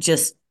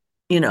just,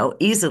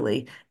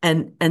 easily.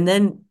 And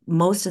then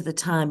most of the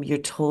time you're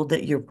told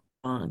that you're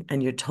wrong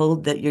and you're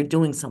told that you're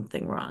doing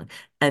something wrong.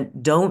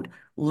 And don't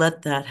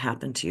let that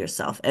happen to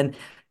yourself. And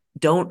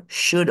don't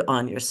should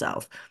on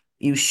yourself.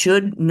 You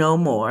should know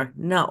more.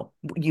 No,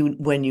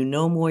 when you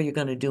know more, you're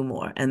going to do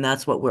more. And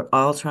that's what we're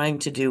all trying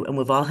to do. And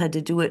we've all had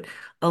to do it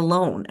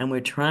alone. And we're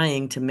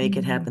trying to make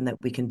it mm, happen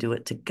that we can do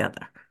it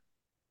together.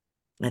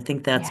 I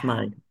think yeah. that's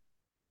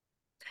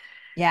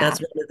Yeah.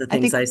 one of the I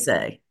things think, I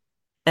say.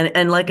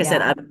 And like I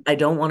said, yeah. I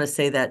don't want to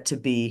say that to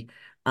be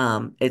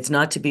it's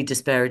not to be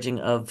disparaging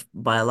of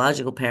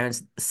biological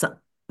parents.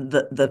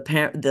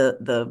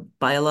 The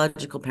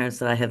biological parents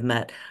that I have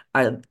met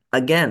are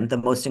again the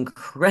most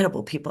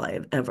incredible people I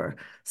have ever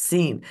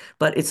seen.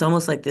 But it's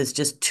almost like there's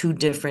just two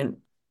different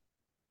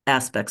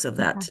aspects of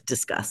that Yeah. to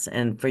discuss.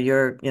 And for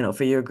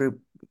your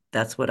group,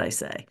 that's what I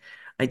say.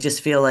 I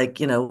just feel like,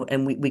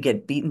 and we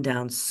get beaten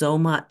down so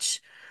much.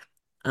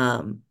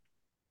 Um,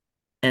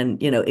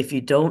 and, if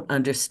you don't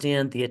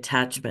understand the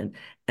attachment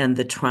and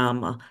the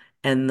trauma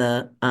and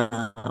the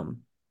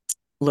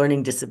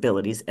learning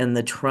disabilities and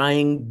the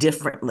trying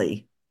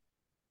differently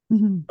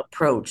Mhm.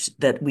 approach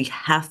that we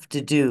have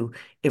to do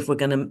if we're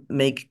going to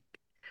make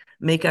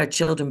our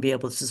children be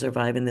able to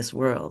survive in this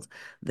world,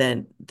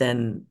 then, I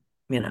don't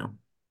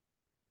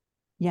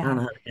Yeah.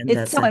 know how to end It's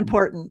that so sentence.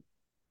 important.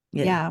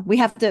 Yeah. Yeah. We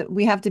have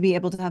to be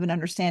able to have an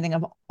understanding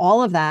of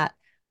all of that.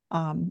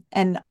 Um,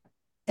 and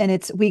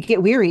we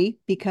get weary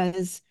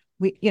because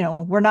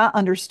we're not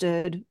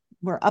understood.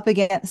 We're up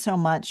against so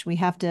much. We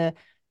have to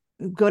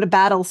go to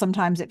battle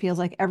sometimes it feels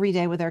like every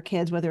day with our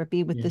kids, whether it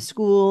be with the Yeah.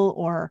 school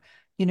or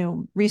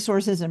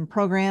resources and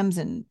programs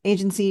and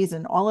agencies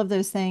and all of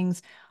those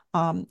things.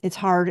 It's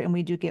hard and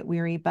we do get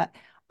weary, but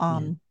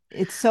Yeah.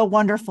 it's so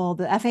wonderful.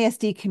 The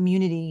FASD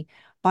community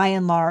by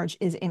and large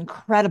is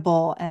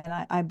incredible,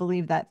 and I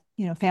believe that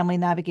Family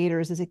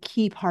Navigators is a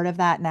key part of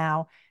that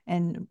now,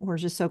 and we're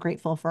just so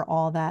grateful for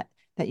all that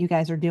you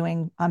guys are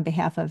doing on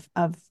behalf of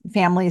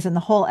families and the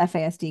whole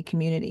FASD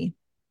community.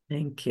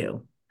 Thank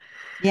you.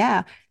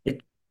 Yeah.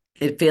 It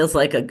it feels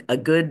like a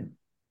good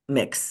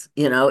mix,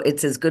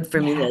 it's as good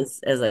for me Yeah.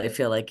 as I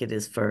feel like it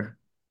is for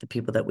the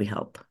people that we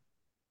help.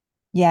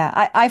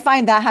 Yeah, I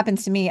find that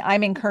happens to me.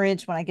 I'm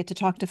encouraged when I get to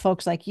talk to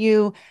folks like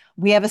you.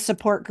 We have a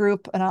support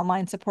group, an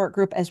online support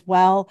group as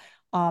well.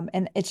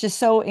 And it's just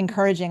so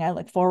encouraging. I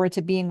look forward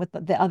to being with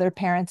the other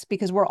parents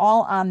because we're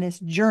all on this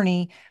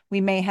journey.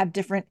 We may have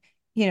different,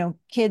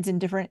 kids in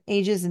different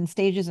ages and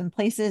stages and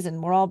places,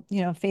 and we're all,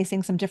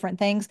 facing some different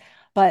things,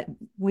 but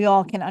we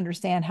all can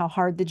understand how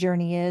hard the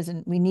journey is,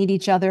 and we need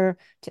each other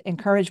to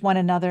encourage one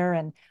another.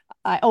 And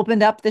I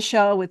opened up the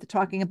show with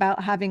talking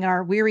about having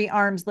our weary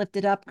arms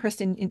lifted up.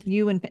 Kristen,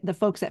 you and the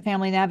folks at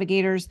Family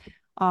Navigators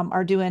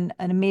are doing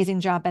an amazing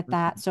job at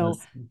that. So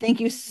Awesome. thank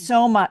you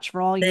so much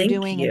for all you're Thank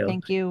doing,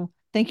 and you.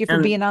 thank you for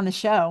And being on the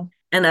show.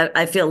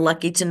 I feel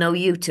lucky to know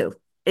you too.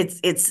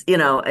 It's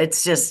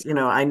just,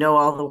 I know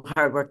all the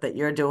hard work that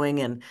you're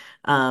doing and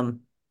um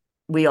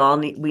we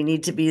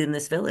need to be in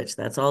this village.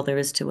 That's all there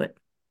is to it.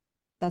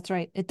 That's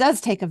right. It does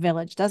take a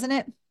village, doesn't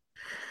it?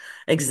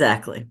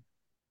 Exactly.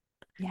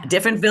 A Yeah.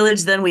 different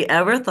village than we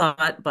ever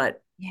thought,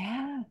 but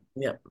Yeah,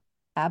 yep. Yeah.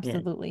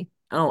 absolutely.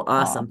 Oh, Oh,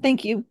 awesome.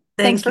 thank you.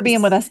 Thanks Thank for you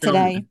being with us so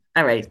much. today.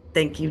 All right.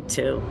 Thank you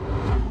too.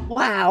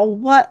 Wow,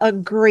 what a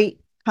great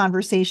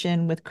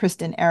conversation with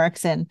Kristen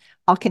Eriksen.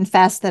 I'll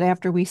confess that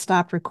after we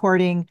stopped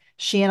recording,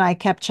 she and I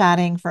kept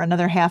chatting for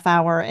another half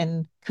hour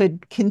and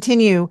could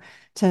continue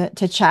to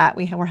chat.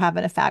 We were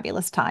having a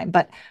fabulous time,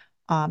 but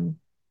um,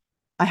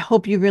 I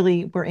hope you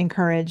really were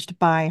encouraged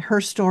by her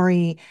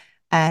story,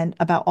 and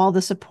about all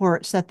the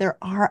supports that there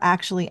are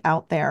actually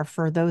out there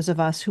for those of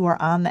us who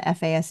are on the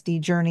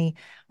FASD journey,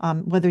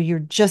 whether you're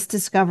just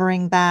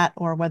discovering that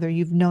or whether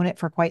you've known it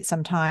for quite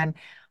some time.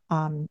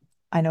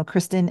 I know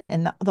Kristen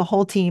and the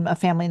whole team of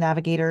Family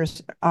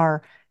Navigators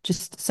are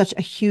just such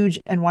a huge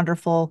and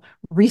wonderful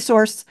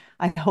resource.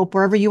 I hope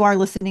wherever you are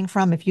listening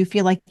from, if you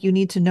feel like you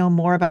need to know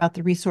more about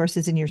the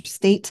resources in your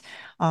state,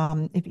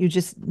 if you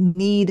just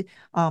need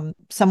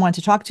someone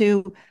to talk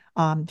to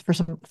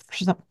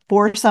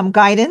for some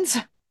guidance,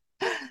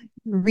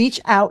 reach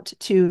out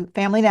to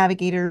Family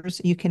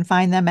Navigators. You can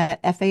find them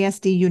at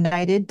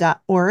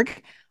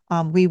fasdunited.org.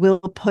 We will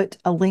put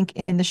a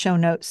link in the show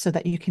notes so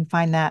that you can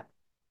find that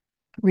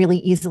really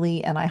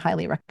easily, and I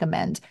highly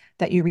recommend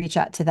that you reach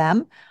out to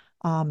them.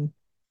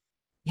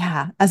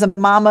 As a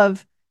mom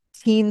of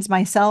teens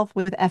myself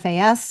with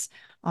FAS,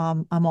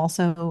 I'm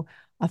also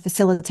a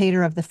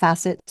facilitator of the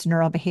Facets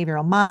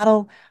neurobehavioral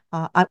model.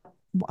 I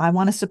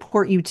want to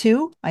support you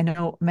too. I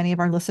know many of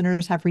our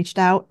listeners have reached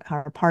out,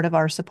 are part of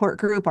our support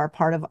group, are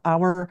part of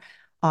our,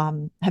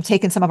 have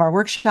taken some of our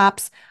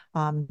workshops.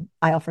 I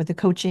offer the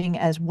coaching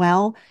as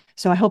well.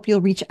 So I hope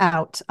you'll reach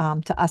out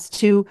to us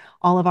too.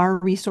 All of our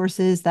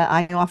resources that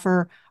I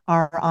offer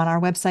are on our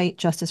website,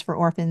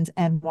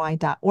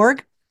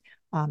 justicefororphans.ny.org.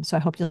 So I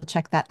hope you'll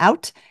check that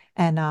out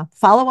and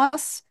follow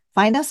us.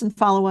 Find us and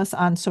follow us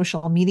on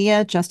social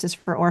media. Justice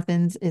for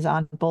Orphans is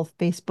on both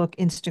Facebook,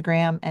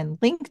 Instagram, and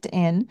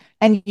LinkedIn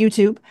and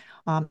YouTube.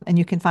 And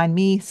you can find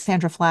me,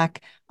 Sandra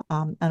Flack,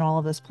 and all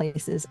of those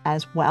places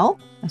as well.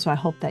 And so I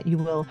hope that you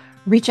will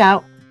reach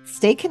out,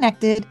 stay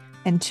connected,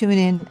 and tune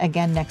in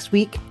again next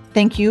week.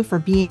 Thank you for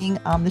being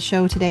on the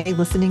show today,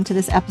 listening to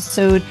this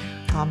episode.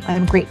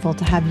 I'm grateful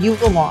to have you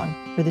along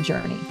for the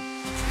journey.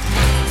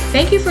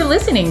 Thank you for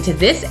listening to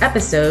this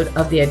episode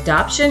of the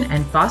Adoption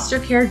and Foster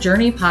Care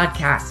Journey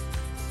podcast,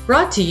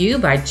 brought to you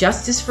by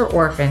Justice for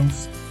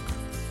Orphans.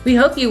 We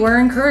hope you were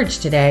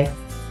encouraged today.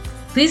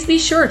 Please be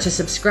sure to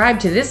subscribe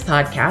to this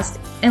podcast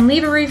and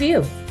leave a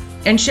review,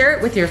 and share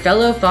it with your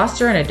fellow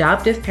foster and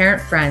adoptive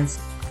parent friends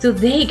so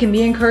they can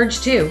be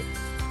encouraged too.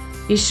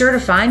 Be sure to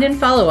find and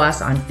follow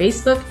us on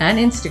Facebook and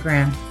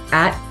Instagram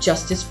at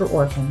Justice for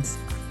Orphans.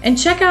 And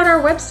check out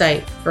our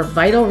website for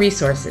vital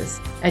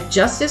resources at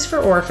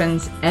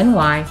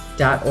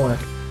justicefororphansny.org.